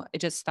to. It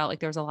just felt like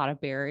there was a lot of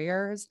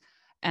barriers.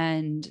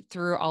 And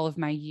through all of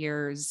my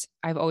years,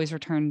 I've always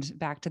returned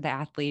back to the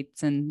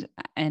athletes, and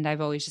I've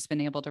always just been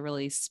able to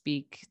really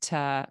speak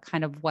to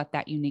kind of what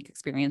that unique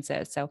experience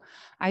is. So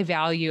I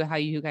value how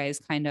you guys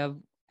kind of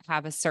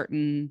have a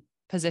certain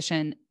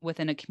position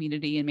within a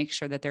community and make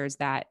sure that there's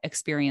that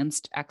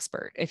experienced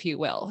expert, if you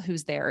will,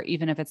 who's there,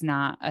 even if it's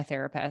not a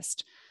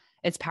therapist.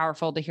 It's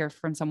powerful to hear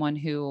from someone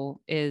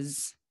who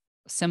is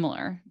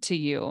similar to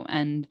you,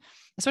 and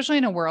especially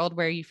in a world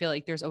where you feel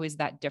like there's always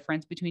that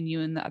difference between you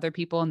and the other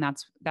people, and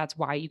that's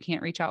why you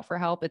can't reach out for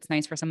help. It's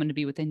nice for someone to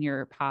be within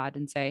your pod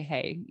and say,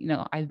 hey,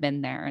 I've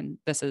been there, and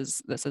this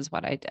is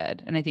what I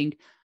did. And I think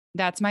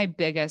that's my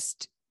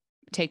biggest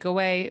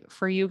takeaway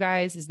for you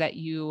guys, is that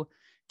you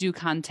do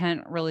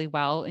content really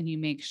well and you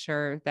make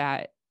sure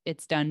that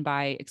it's done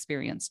by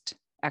experienced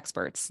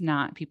experts,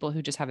 not people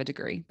who just have a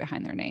degree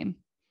behind their name.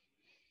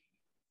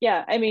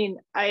 Yeah, I mean,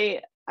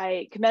 I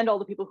commend all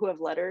the people who have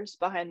letters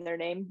behind their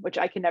name, which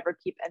I can never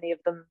keep any of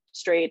them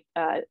straight.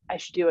 I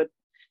should do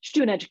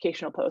an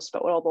educational post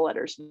about what all the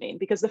letters mean,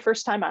 because the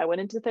first time I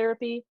went into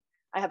therapy,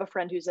 I have a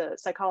friend who's a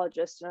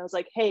psychologist, and I was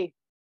like, hey,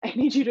 I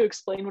need you to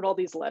explain what all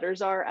these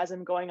letters are as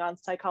I'm going on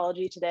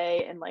Psychology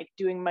Today and like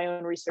doing my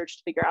own research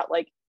to figure out,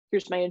 like,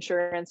 here's my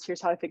insurance,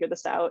 here's how I figured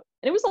this out.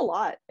 And it was a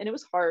lot and it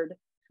was hard.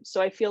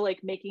 So I feel like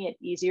making it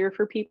easier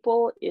for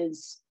people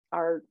is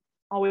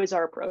always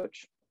our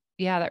approach.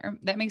 Yeah,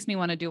 that makes me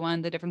want to do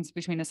one, the difference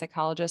between a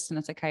psychologist and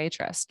a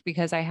psychiatrist,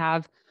 because I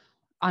have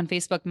on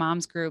Facebook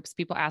moms groups,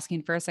 people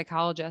asking for a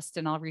psychologist,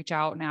 and I'll reach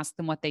out and ask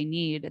them what they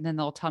need. And then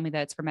they'll tell me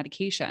that it's for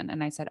medication.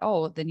 And I said,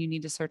 oh, then you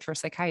need to search for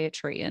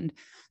psychiatry, and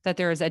that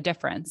there is a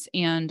difference.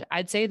 And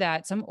I'd say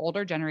that some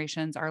older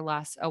generations are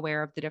less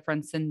aware of the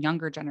difference than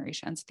younger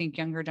generations. I think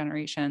younger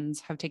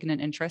generations have taken an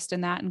interest in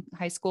that in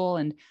high school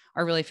and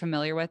are really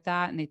familiar with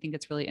that. And they think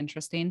it's really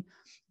interesting.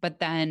 But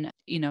then,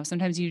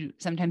 sometimes you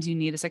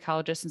need a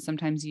psychologist and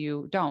sometimes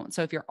you don't.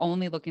 So if you're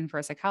only looking for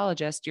a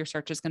psychologist, your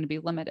search is going to be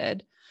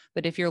limited.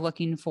 But if you're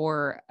looking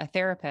for a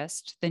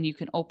therapist, then you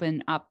can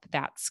open up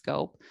that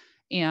scope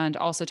and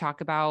also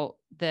talk about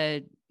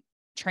the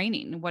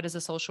training. What is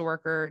a social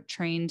worker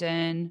trained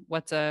in?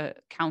 What's a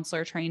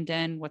counselor trained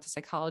in? What's a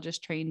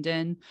psychologist trained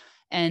in?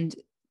 And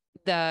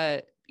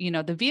the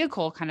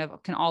vehicle kind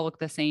of can all look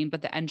the same,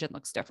 but the engine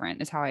looks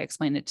different, is how I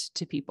explain it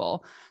to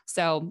people.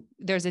 So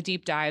there's a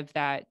deep dive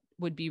that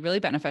would be really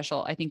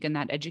beneficial, I think, in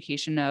that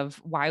education of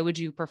why would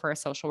you prefer a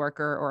social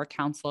worker or a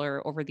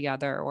counselor over the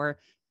other, or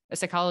a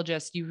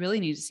psychologist. You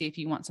really need to see if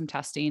you want some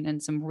testing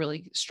and some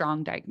really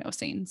strong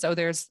diagnosing. So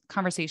there's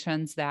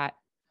conversations that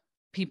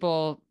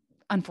people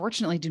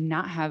unfortunately do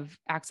not have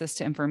access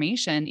to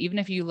information. Even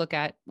if you look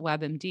at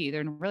WebMD,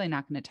 they're really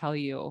not going to tell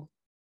you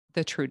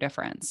the true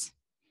difference.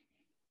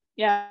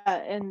 Yeah.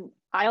 And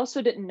I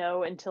also didn't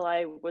know until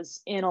I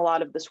was in a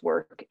lot of this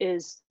work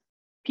is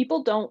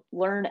people don't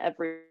learn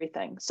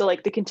everything. So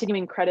like the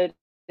continuing credit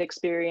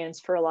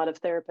experience for a lot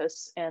of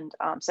therapists and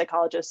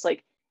psychologists,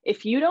 like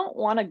if you don't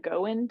want to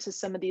go into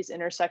some of these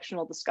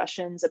intersectional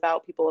discussions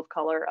about people of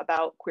color,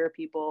 about queer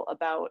people,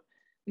 about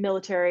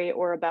military,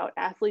 or about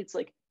athletes,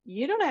 like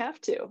you don't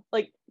have to.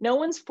 Like no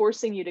one's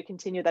forcing you to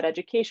continue that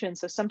education.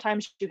 So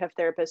sometimes you have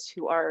therapists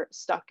who are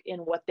stuck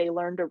in what they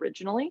learned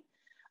originally,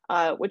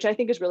 which I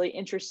think is really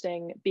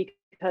interesting,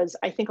 because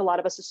I think a lot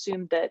of us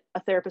assume that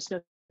a therapist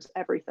knows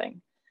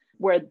everything,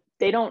 where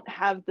they don't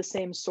have the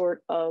same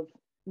sort of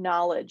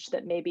knowledge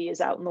that maybe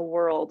is out in the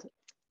world.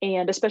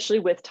 And especially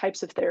with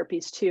types of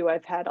therapies too,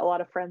 I've had a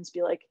lot of friends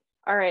be like,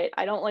 all right,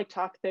 I don't like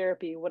talk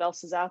therapy. What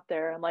else is out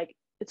there? I'm like,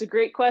 it's a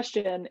great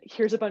question.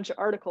 Here's a bunch of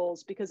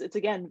articles, because it's,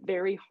 again,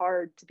 very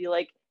hard to be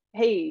like,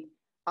 hey,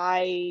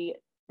 I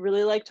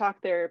really like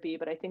talk therapy,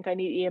 but I think I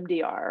need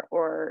EMDR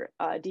or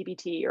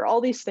DBT or all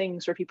these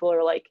things where people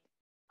are like,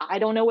 I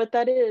don't know what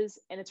that is.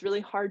 And it's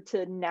really hard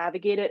to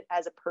navigate it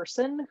as a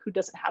person who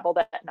doesn't have all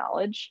that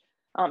knowledge.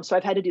 So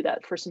I've had to do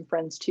that for some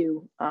friends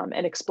too,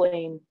 and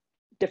explain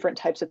different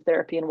types of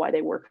therapy and why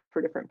they work for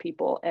different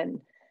people.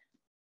 And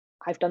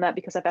I've done that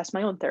because I've asked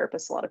my own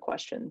therapist a lot of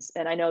questions.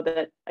 And I know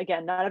that,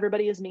 again, not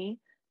everybody is me.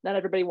 Not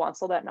everybody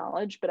wants all that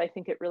knowledge, but I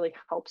think it really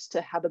helps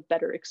to have a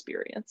better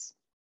experience.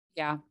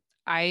 Yeah.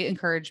 I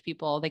encourage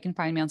people, they can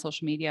find me on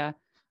social media.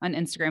 on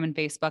Instagram and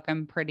Facebook,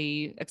 I'm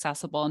pretty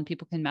accessible and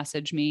people can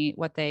message me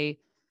what they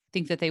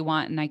think that they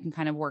want and I can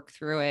kind of work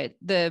through it.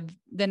 The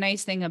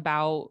nice thing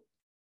about,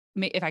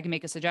 if I can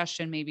make a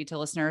suggestion maybe to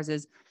listeners,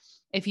 is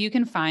if you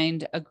can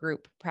find a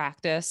group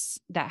practice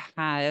that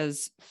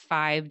has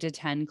 5 to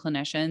 10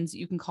 clinicians,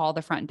 you can call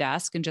the front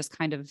desk and just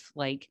kind of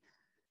like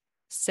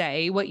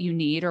say what you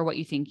need or what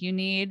you think you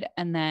need.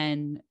 And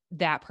then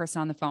that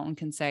person on the phone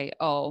can say,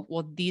 oh,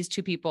 well, these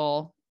 2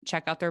 people,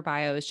 check out their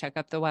bios, check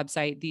out the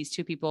website. These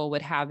 2 people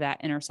would have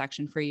that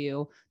intersection for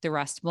you. The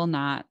rest will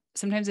not.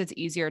 Sometimes it's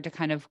easier to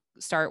kind of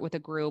start with a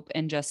group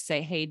and just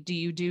say, hey, do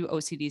you do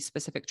OCD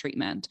specific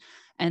treatment?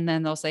 And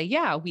then they'll say,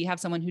 yeah, we have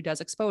someone who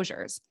does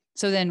exposures.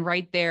 So then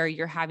right there,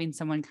 you're having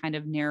someone kind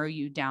of narrow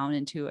you down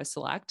into a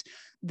select.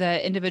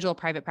 The individual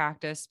private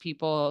practice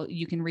people,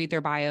 you can read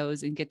their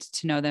bios and get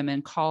to know them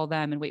and call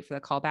them and wait for the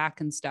call back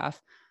and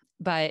stuff.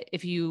 But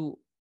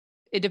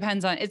it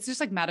depends on, it's just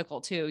like medical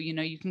too.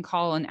 You can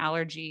call an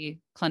allergy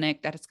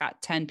clinic that it's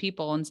got 10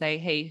 people and say,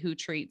 hey, who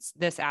treats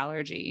this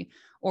allergy?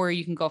 Or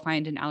you can go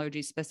find an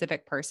allergy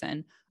specific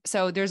person.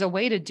 So there's a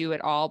way to do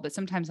it all. But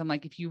sometimes I'm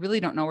like, if you really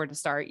don't know where to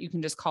start, you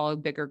can just call a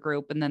bigger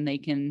group and then they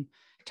can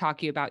talk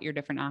to you about your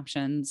different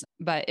options.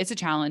 But it's a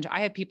challenge.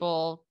 I have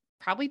people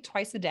probably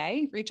twice a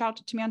day reach out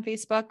to me on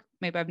Facebook.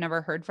 Maybe I've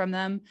never heard from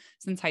them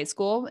since high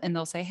school. And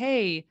they'll say,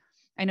 hey,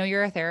 I know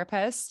you're a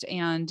therapist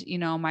and,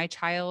 my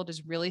child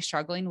is really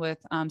struggling with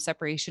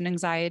separation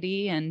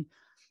anxiety.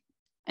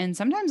 And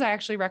sometimes I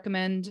actually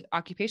recommend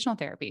occupational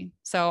therapy.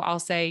 So I'll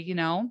say,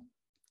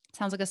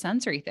 sounds like a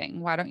sensory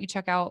thing. Why don't you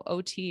check out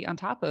OT on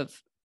top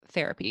of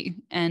therapy?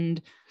 And,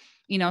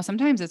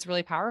 sometimes it's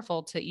really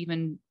powerful to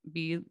even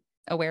be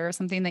aware of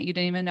something that you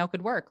didn't even know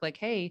could work. Like,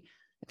 hey,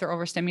 if they're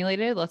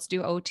overstimulated, let's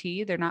do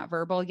OT. They're not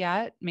verbal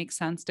yet. Makes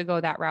sense to go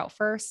that route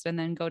first and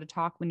then go to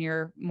talk when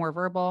you're more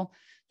verbal.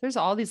 There's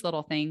all these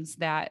little things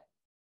that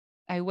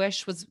I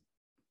wish was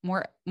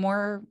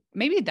more,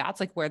 maybe that's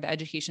like where the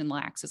education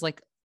lacks, is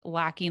like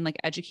lacking like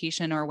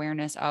education or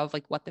awareness of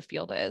like what the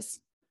field is.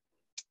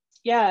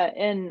 Yeah.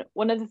 And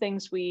one of the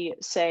things we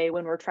say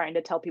when we're trying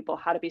to tell people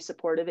how to be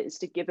supportive is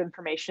to give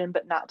information,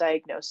 but not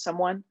diagnose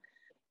someone.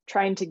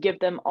 Trying to give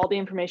them all the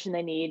information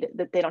they need,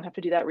 that they don't have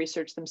to do that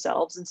research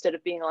themselves, instead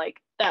of being like,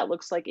 that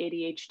looks like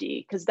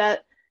ADHD. Because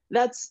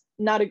that's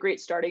not a great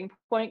starting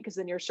point, because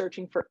then you're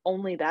searching for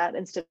only that,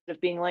 instead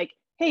of being like,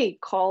 hey,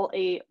 call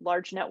a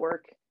large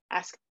network,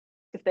 ask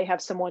if they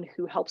have someone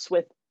who helps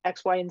with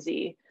X, Y, and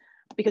Z.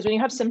 Because when you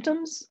have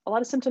symptoms, a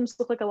lot of symptoms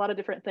look like a lot of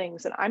different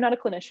things. And I'm not a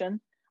clinician.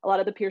 A lot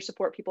of the peer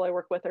support people I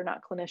work with are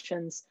not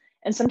clinicians.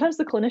 And sometimes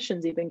the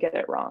clinicians even get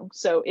it wrong.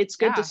 So it's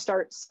good to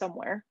start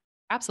somewhere.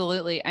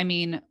 Absolutely. I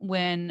mean,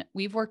 when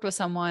we've worked with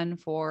someone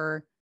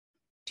for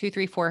 2,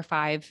 3, 4,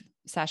 5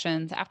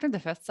 sessions, after the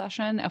 5th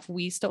session, if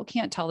we still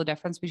can't tell the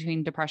difference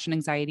between depression,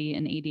 anxiety,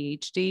 and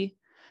ADHD,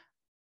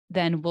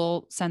 then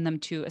we'll send them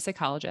to a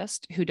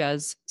psychologist who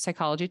does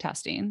psychology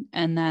testing.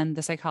 And then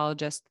the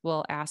psychologist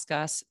will ask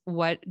us,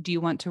 what do you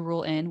want to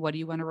rule in? What do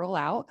you want to rule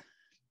out?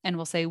 And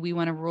we'll say, we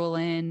want to rule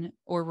in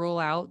or rule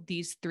out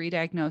these 3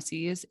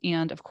 diagnoses.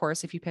 And of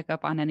course, if you pick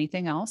up on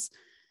anything else.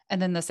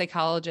 And then the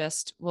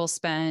psychologist will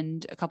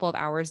spend a couple of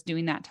hours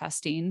doing that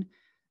testing,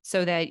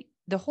 so that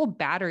the whole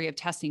battery of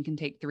testing can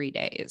take 3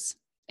 days.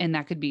 And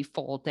that could be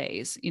full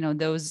days.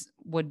 Those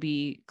would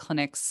be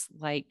clinics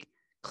like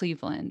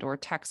Cleveland or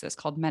Texas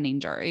called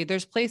Menninger.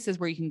 There's places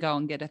where you can go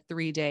and get a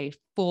 3-day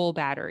full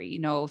battery.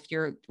 If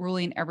you're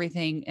ruling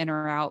everything in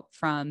or out,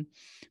 from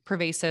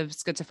pervasive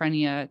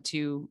schizophrenia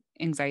to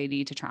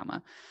anxiety to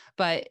trauma.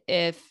 But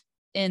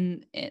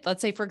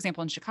let's say, for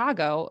example, in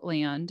Chicago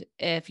land,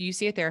 if you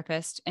see a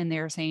therapist and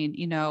they're saying,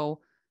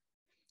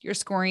 you're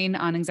scoring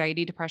on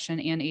anxiety, depression,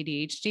 and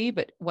ADHD,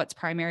 but what's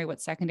primary,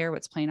 what's secondary,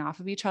 what's playing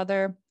off of each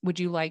other? Would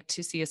you like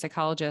to see a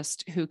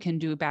psychologist who can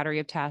do a battery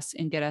of tests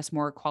and get us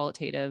more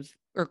qualitative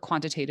or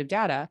quantitative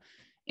data?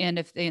 And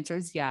if the answer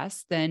is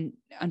yes, then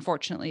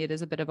unfortunately it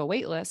is a bit of a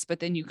wait list, but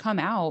then you come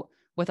out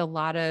with a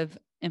lot of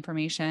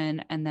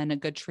information and then a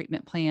good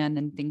treatment plan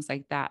and things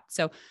like that.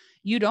 So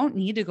you don't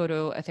need to go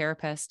to a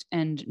therapist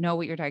and know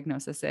what your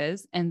diagnosis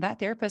is. And that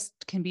therapist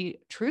can be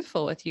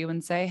truthful with you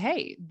and say,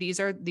 hey, these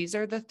are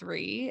the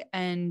 3.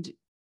 And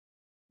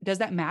does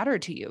that matter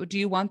to you? Do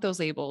you want those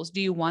labels?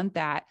 Do you want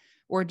that?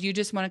 Or do you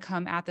just want to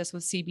come at this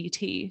with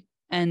CBT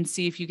and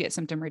see if you get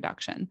symptom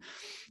reduction?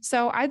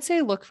 So I'd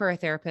say look for a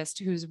therapist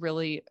who's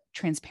really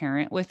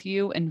transparent with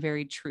you and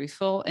very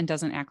truthful and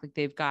doesn't act like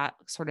they've got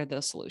sort of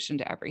the solution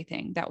to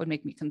everything. That would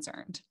make me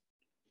concerned.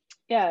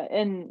 Yeah.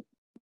 And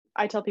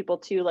I tell people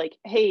too, like,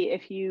 hey,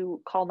 if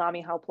you call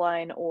NAMI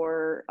helpline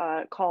or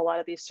call a lot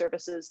of these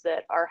services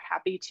that are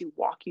happy to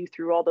walk you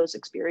through all those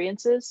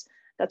experiences,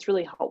 that's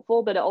really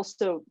helpful. But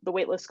also the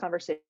waitlist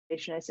conversation,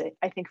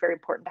 I think very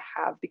important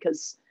to have,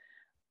 because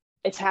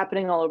it's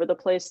happening all over the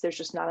place. There's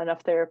just not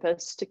enough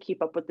therapists to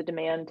keep up with the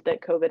demand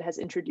that COVID has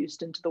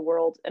introduced into the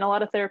world. And a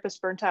lot of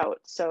therapists burnt out.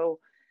 So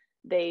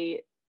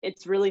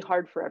it's really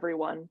hard for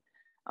everyone.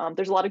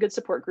 There's a lot of good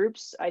support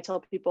groups. I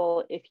tell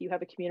people, if you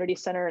have a community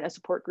center and a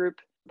support group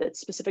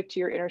that's specific to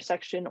your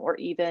intersection, or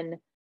even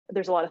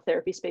there's a lot of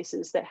therapy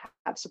spaces that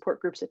have support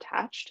groups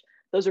attached.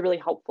 Those are really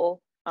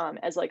helpful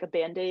as like a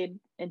Band-Aid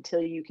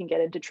until you can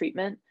get into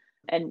treatment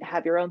and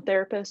have your own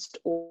therapist,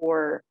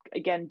 or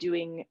again,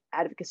 doing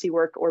advocacy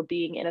work or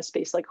being in a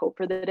space like Hope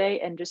for the Day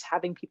and just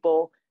having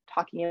people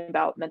talking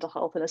about mental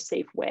health in a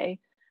safe way,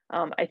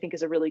 I think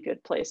is a really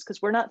good place,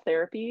 because we're not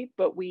therapy,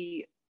 but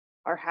we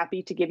are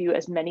happy to give you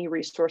as many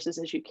resources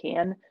as you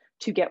can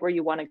to get where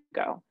you want to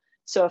go.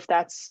 So if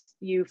that's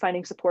you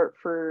finding support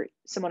for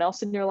someone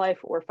else in your life,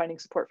 or finding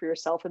support for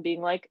yourself and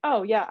being like,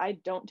 oh yeah, I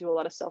don't do a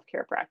lot of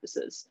self-care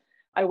practices,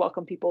 I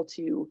welcome people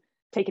to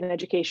take an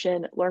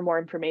education, learn more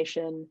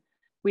information.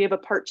 We have a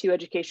part 2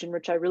 education,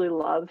 which I really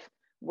love,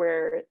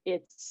 where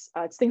it's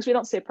things we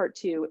don't say part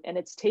 2, and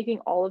it's taking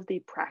all of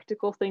the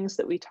practical things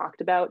that we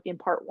talked about in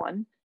part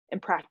 1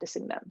 and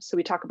practicing them. So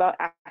we talk about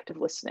active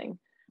listening.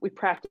 We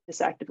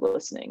practice active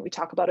listening. We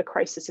talk about a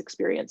crisis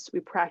experience. We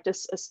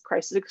practice a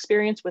crisis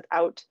experience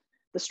without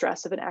the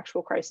stress of an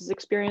actual crisis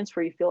experience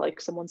where you feel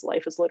like someone's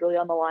life is literally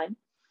on the line.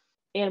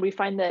 And we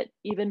find that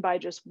even by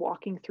just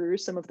walking through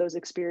some of those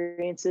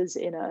experiences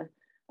in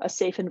a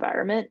safe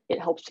environment,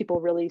 it helps people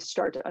really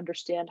start to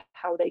understand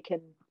how they can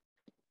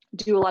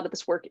do a lot of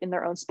this work in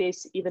their own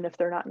space, even if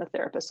they're not in a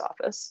therapist's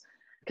office.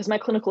 Because my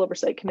clinical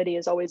oversight committee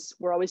is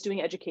we're always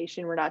doing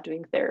education, we're not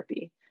doing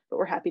therapy, but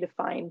we're happy to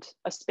find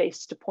a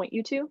space to point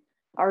you to.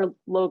 Our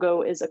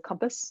logo is a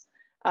compass.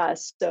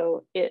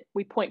 So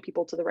we point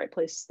people to the right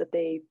place that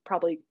they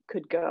probably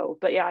could go.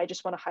 But yeah, I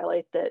just want to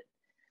highlight that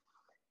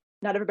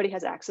not everybody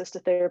has access to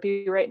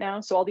therapy right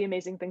now. So all the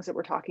amazing things that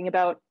we're talking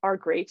about are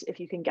great if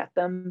you can get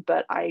them,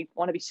 but I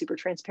want to be super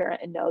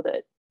transparent and know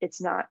that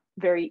it's not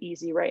very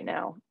easy right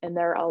now. And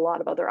there are a lot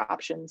of other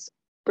options.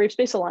 Brave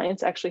Space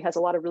Alliance actually has a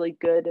lot of really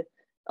good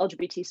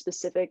LGBT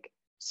specific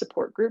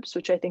support groups,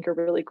 which I think are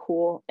really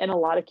cool. And a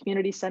lot of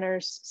community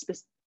centers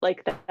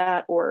like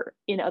that, or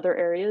in other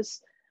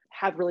areas,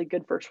 have really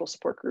good virtual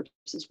support groups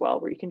as well,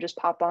 where you can just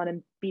pop on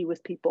and be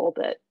with people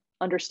that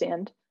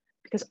understand.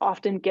 Because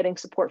often getting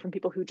support from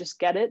people who just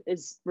get it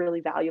is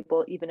really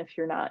valuable, even if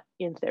you're not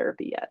in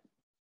therapy yet.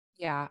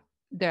 Yeah.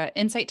 The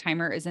Insight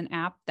Timer is an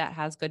app that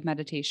has good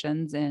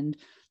meditations, and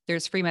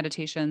there's free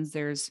meditations,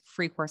 there's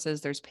free courses,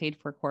 there's paid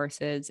for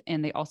courses,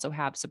 and they also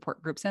have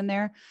support groups in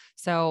there.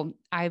 So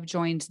I've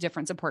joined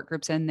different support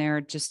groups in there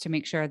just to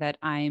make sure that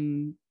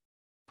I'm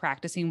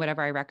practicing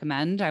whatever I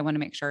recommend. I want to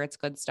make sure it's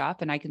good stuff.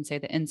 And I can say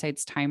the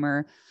Insights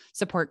Timer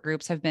support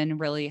groups have been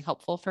really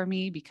helpful for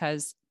me,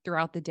 because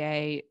throughout the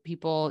day,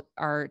 people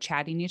are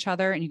chatting each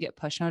other and you get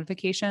push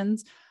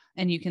notifications,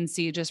 and you can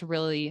see just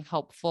really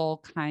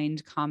helpful,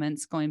 kind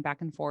comments going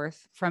back and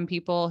forth from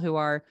people who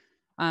are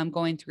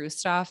going through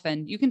stuff.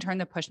 And you can turn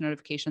the push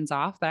notifications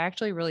off. But I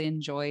actually really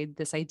enjoyed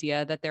this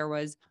idea that there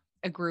was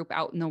a group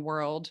out in the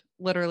world,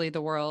 literally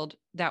the world,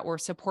 that were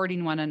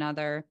supporting one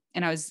another.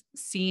 And I was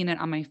seeing it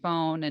on my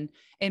phone, and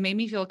it made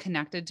me feel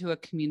connected to a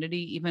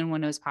community, even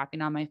when it was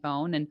popping on my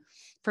phone. And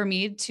for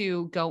me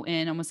to go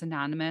in almost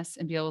anonymous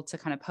and be able to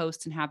kind of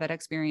post and have that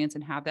experience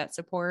and have that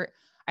support,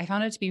 I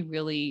found it to be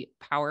really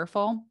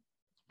powerful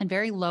and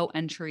very low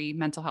entry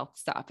mental health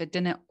stuff. It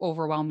didn't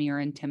overwhelm me or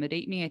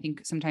intimidate me. I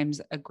think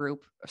sometimes a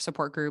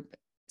support group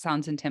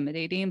sounds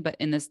intimidating, but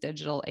in this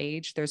digital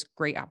age, there's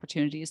great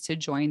opportunities to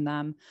join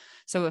them.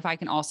 So if I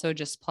can also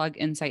just plug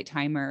Insight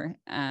Timer,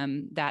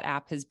 that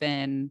app has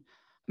been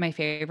my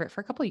favorite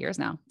for a couple of years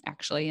now,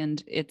 actually.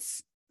 And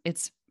it's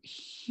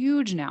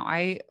huge now.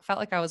 I felt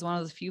like I was one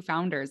of the few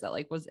founders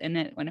that was in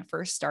it when it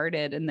first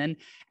started. And then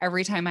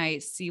every time I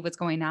see what's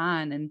going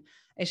on, and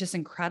it's just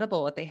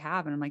incredible what they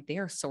have. And I'm like, they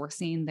are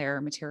sourcing their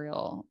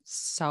material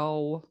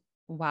so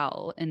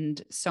well.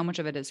 And so much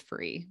of it is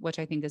free, which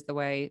I think is the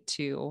way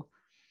to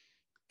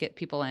get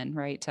people in,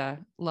 right? To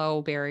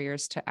low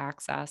barriers to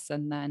access.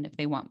 And then if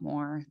they want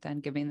more,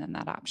 then giving them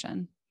that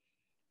option.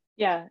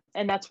 Yeah.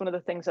 And that's one of the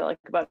things I like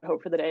about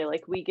Hope for the Day.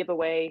 We give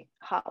away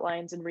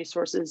hotlines and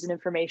resources and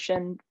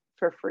information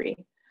for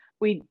free.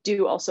 We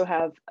do also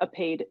have a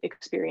paid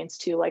experience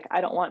too.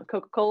 I don't want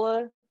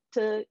Coca-Cola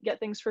to get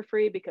things for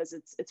free, because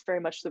it's very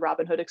much the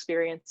Robin Hood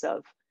experience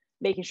of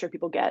making sure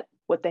people get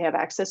what they have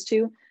access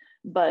to.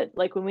 But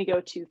when we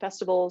go to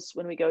festivals,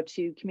 when we go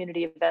to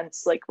community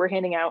events, we're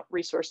handing out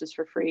resources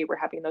for free. We're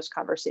having those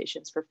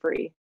conversations for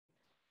free.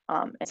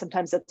 And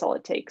sometimes that's all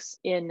it takes.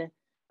 In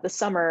the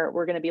summer,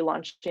 we're going to be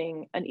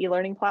launching an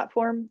e-learning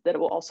platform that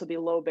will also be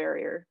low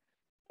barrier.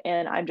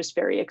 And I'm just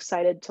very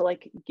excited to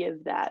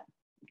give that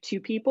to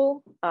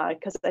people,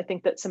 because I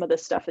think that some of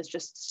this stuff is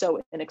just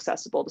so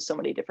inaccessible to so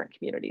many different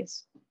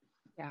communities.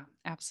 Yeah,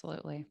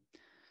 absolutely.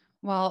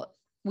 Well,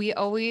 we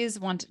always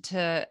want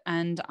to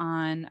end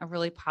on a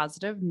really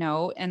positive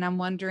note. And I'm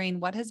wondering,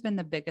 what has been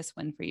the biggest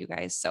win for you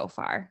guys so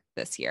far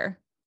this year?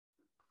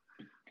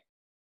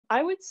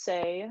 I would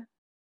say,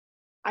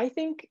 I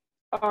think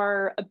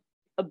our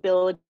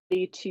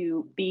ability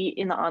to be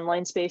in the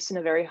online space in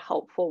a very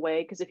helpful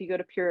way, because if you go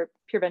to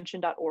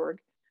purevention.org,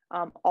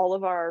 all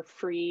of our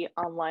free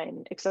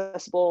online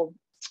accessible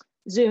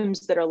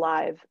Zooms that are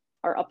live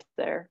are up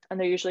there, and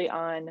they're usually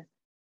on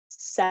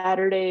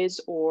Saturdays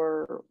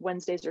or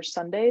Wednesdays or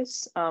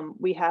Sundays.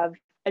 We have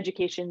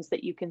educations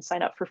that you can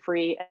sign up for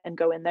free and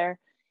go in there.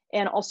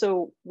 And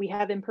also we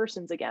have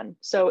in-persons again.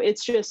 So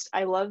it's just,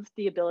 I love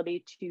the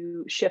ability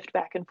to shift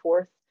back and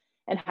forth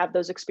and have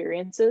those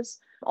experiences.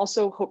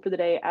 Also, Hope for the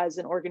Day as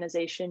an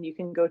organization, you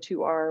can go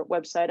to our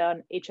website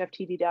on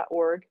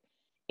hftd.org.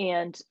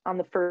 And on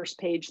the first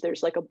page,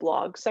 there's like a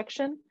blog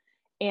section.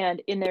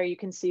 And in there, you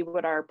can see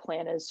what our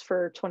plan is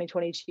for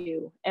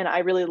 2022. And I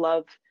really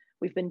love,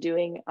 we've been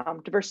doing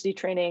diversity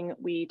training.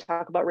 We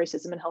talk about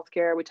racism in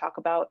healthcare. We talk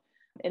about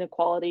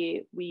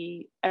inequality.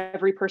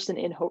 Every person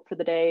in Hope for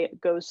the Day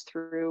goes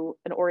through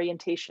an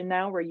orientation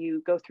now where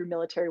you go through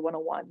Military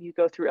 101, you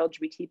go through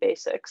LGBT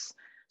basics.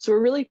 So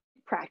we're really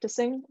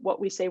practicing what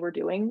we say we're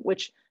doing,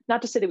 which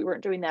not to say that we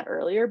weren't doing that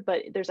earlier,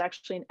 but there's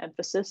actually an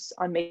emphasis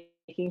on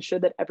making sure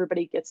that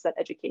everybody gets that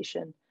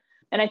education.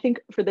 And I think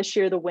for this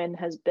year, the win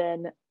has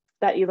been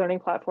that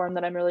e-learning platform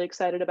that I'm really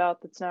excited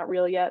about. That's not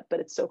real yet,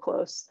 but it's so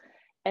close.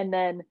 And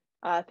then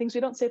Things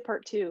We Don't Say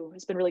Part 2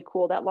 has been really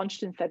cool. That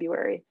launched in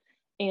February.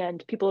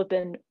 And people have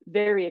been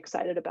very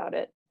excited about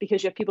it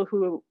because you have people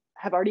who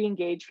have already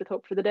engaged with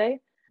Hope for the Day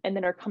and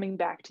then are coming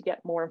back to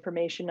get more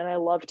information. And I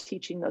love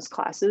teaching those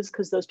classes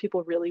because those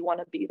people really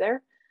want to be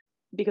there.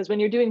 Because when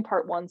you're doing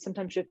part 1,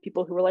 sometimes you have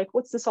people who are like,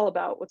 what's this all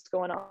about? What's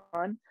going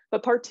on?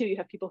 But part 2, you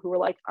have people who are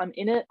like, I'm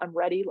in it, I'm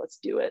ready, let's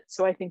do it.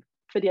 So I think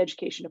for the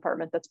education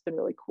department, that's been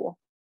really cool.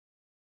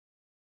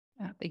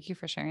 Yeah, thank you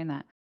for sharing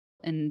that.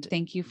 And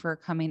thank you for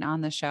coming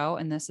on the show.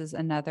 And this is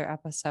another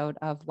episode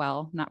of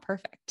Well, Not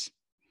Perfect.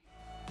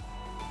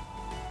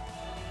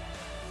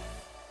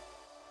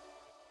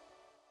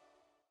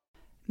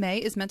 May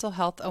is Mental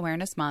Health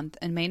Awareness Month,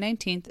 and May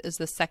 19th is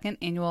the second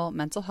annual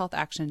Mental Health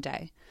Action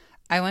Day.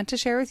 I want to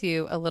share with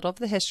you a little of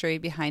the history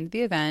behind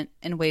the event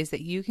and ways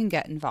that you can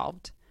get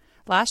involved.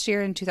 Last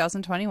year in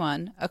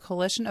 2021, a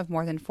coalition of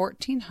more than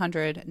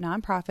 1,400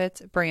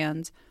 nonprofits,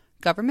 brands,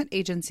 government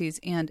agencies,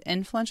 and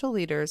influential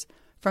leaders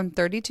from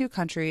 32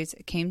 countries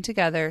came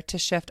together to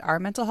shift our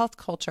mental health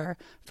culture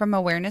from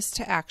awareness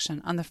to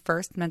action on the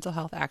first Mental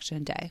Health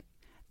Action Day.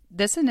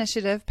 This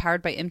initiative,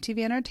 powered by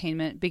MTV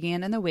Entertainment,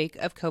 began in the wake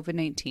of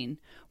COVID-19,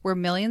 where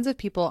millions of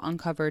people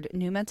uncovered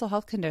new mental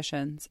health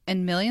conditions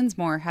and millions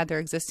more had their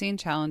existing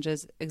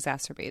challenges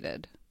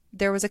exacerbated.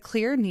 There was a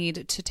clear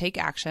need to take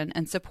action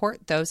and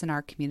support those in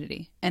our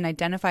community and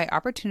identify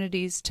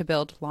opportunities to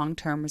build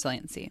long-term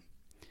resiliency.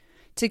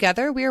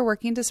 Together, we are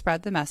working to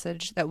spread the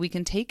message that we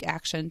can take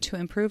action to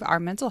improve our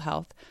mental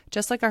health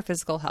just like our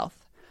physical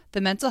health. The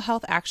Mental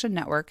Health Action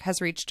Network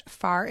has reached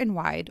far and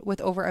wide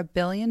with over 1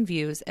 billion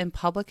views and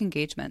public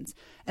engagements,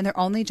 and they're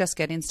only just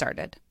getting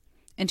started.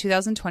 In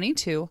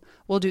 2022,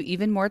 we'll do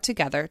even more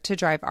together to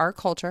drive our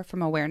culture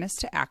from awareness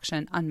to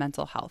action on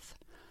mental health.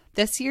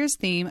 This year's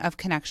theme of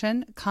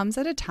connection comes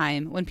at a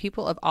time when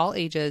people of all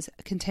ages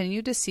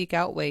continue to seek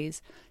out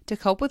ways to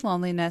cope with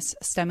loneliness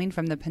stemming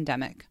from the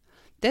pandemic.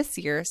 This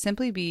year,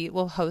 Simply Be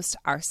will host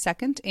our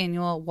second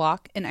annual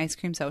Walk and Ice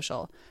Cream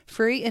Social,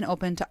 free and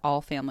open to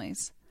all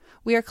families.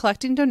 We are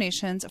collecting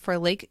donations for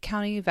Lake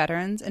County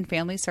Veterans and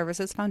Family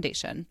Services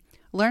Foundation.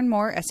 Learn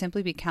more at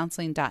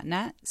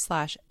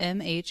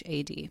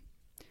simplybecounseling.net/MHAD.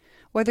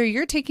 Whether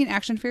you're taking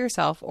action for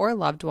yourself or a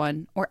loved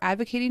one or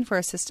advocating for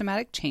a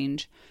systematic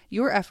change,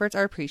 your efforts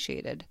are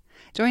appreciated.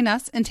 Join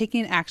us in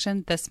taking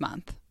action this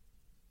month.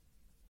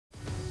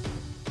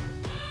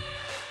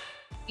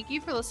 Thank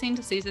you for listening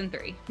to Season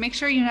 3. Make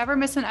sure you never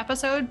miss an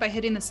episode by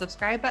hitting the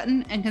subscribe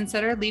button and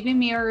consider leaving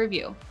me a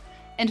review.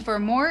 And for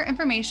more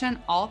information,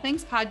 all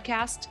things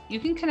podcast, you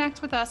can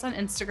connect with us on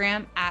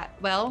Instagram at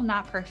Well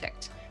Not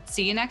Perfect.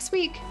 See you next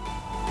week.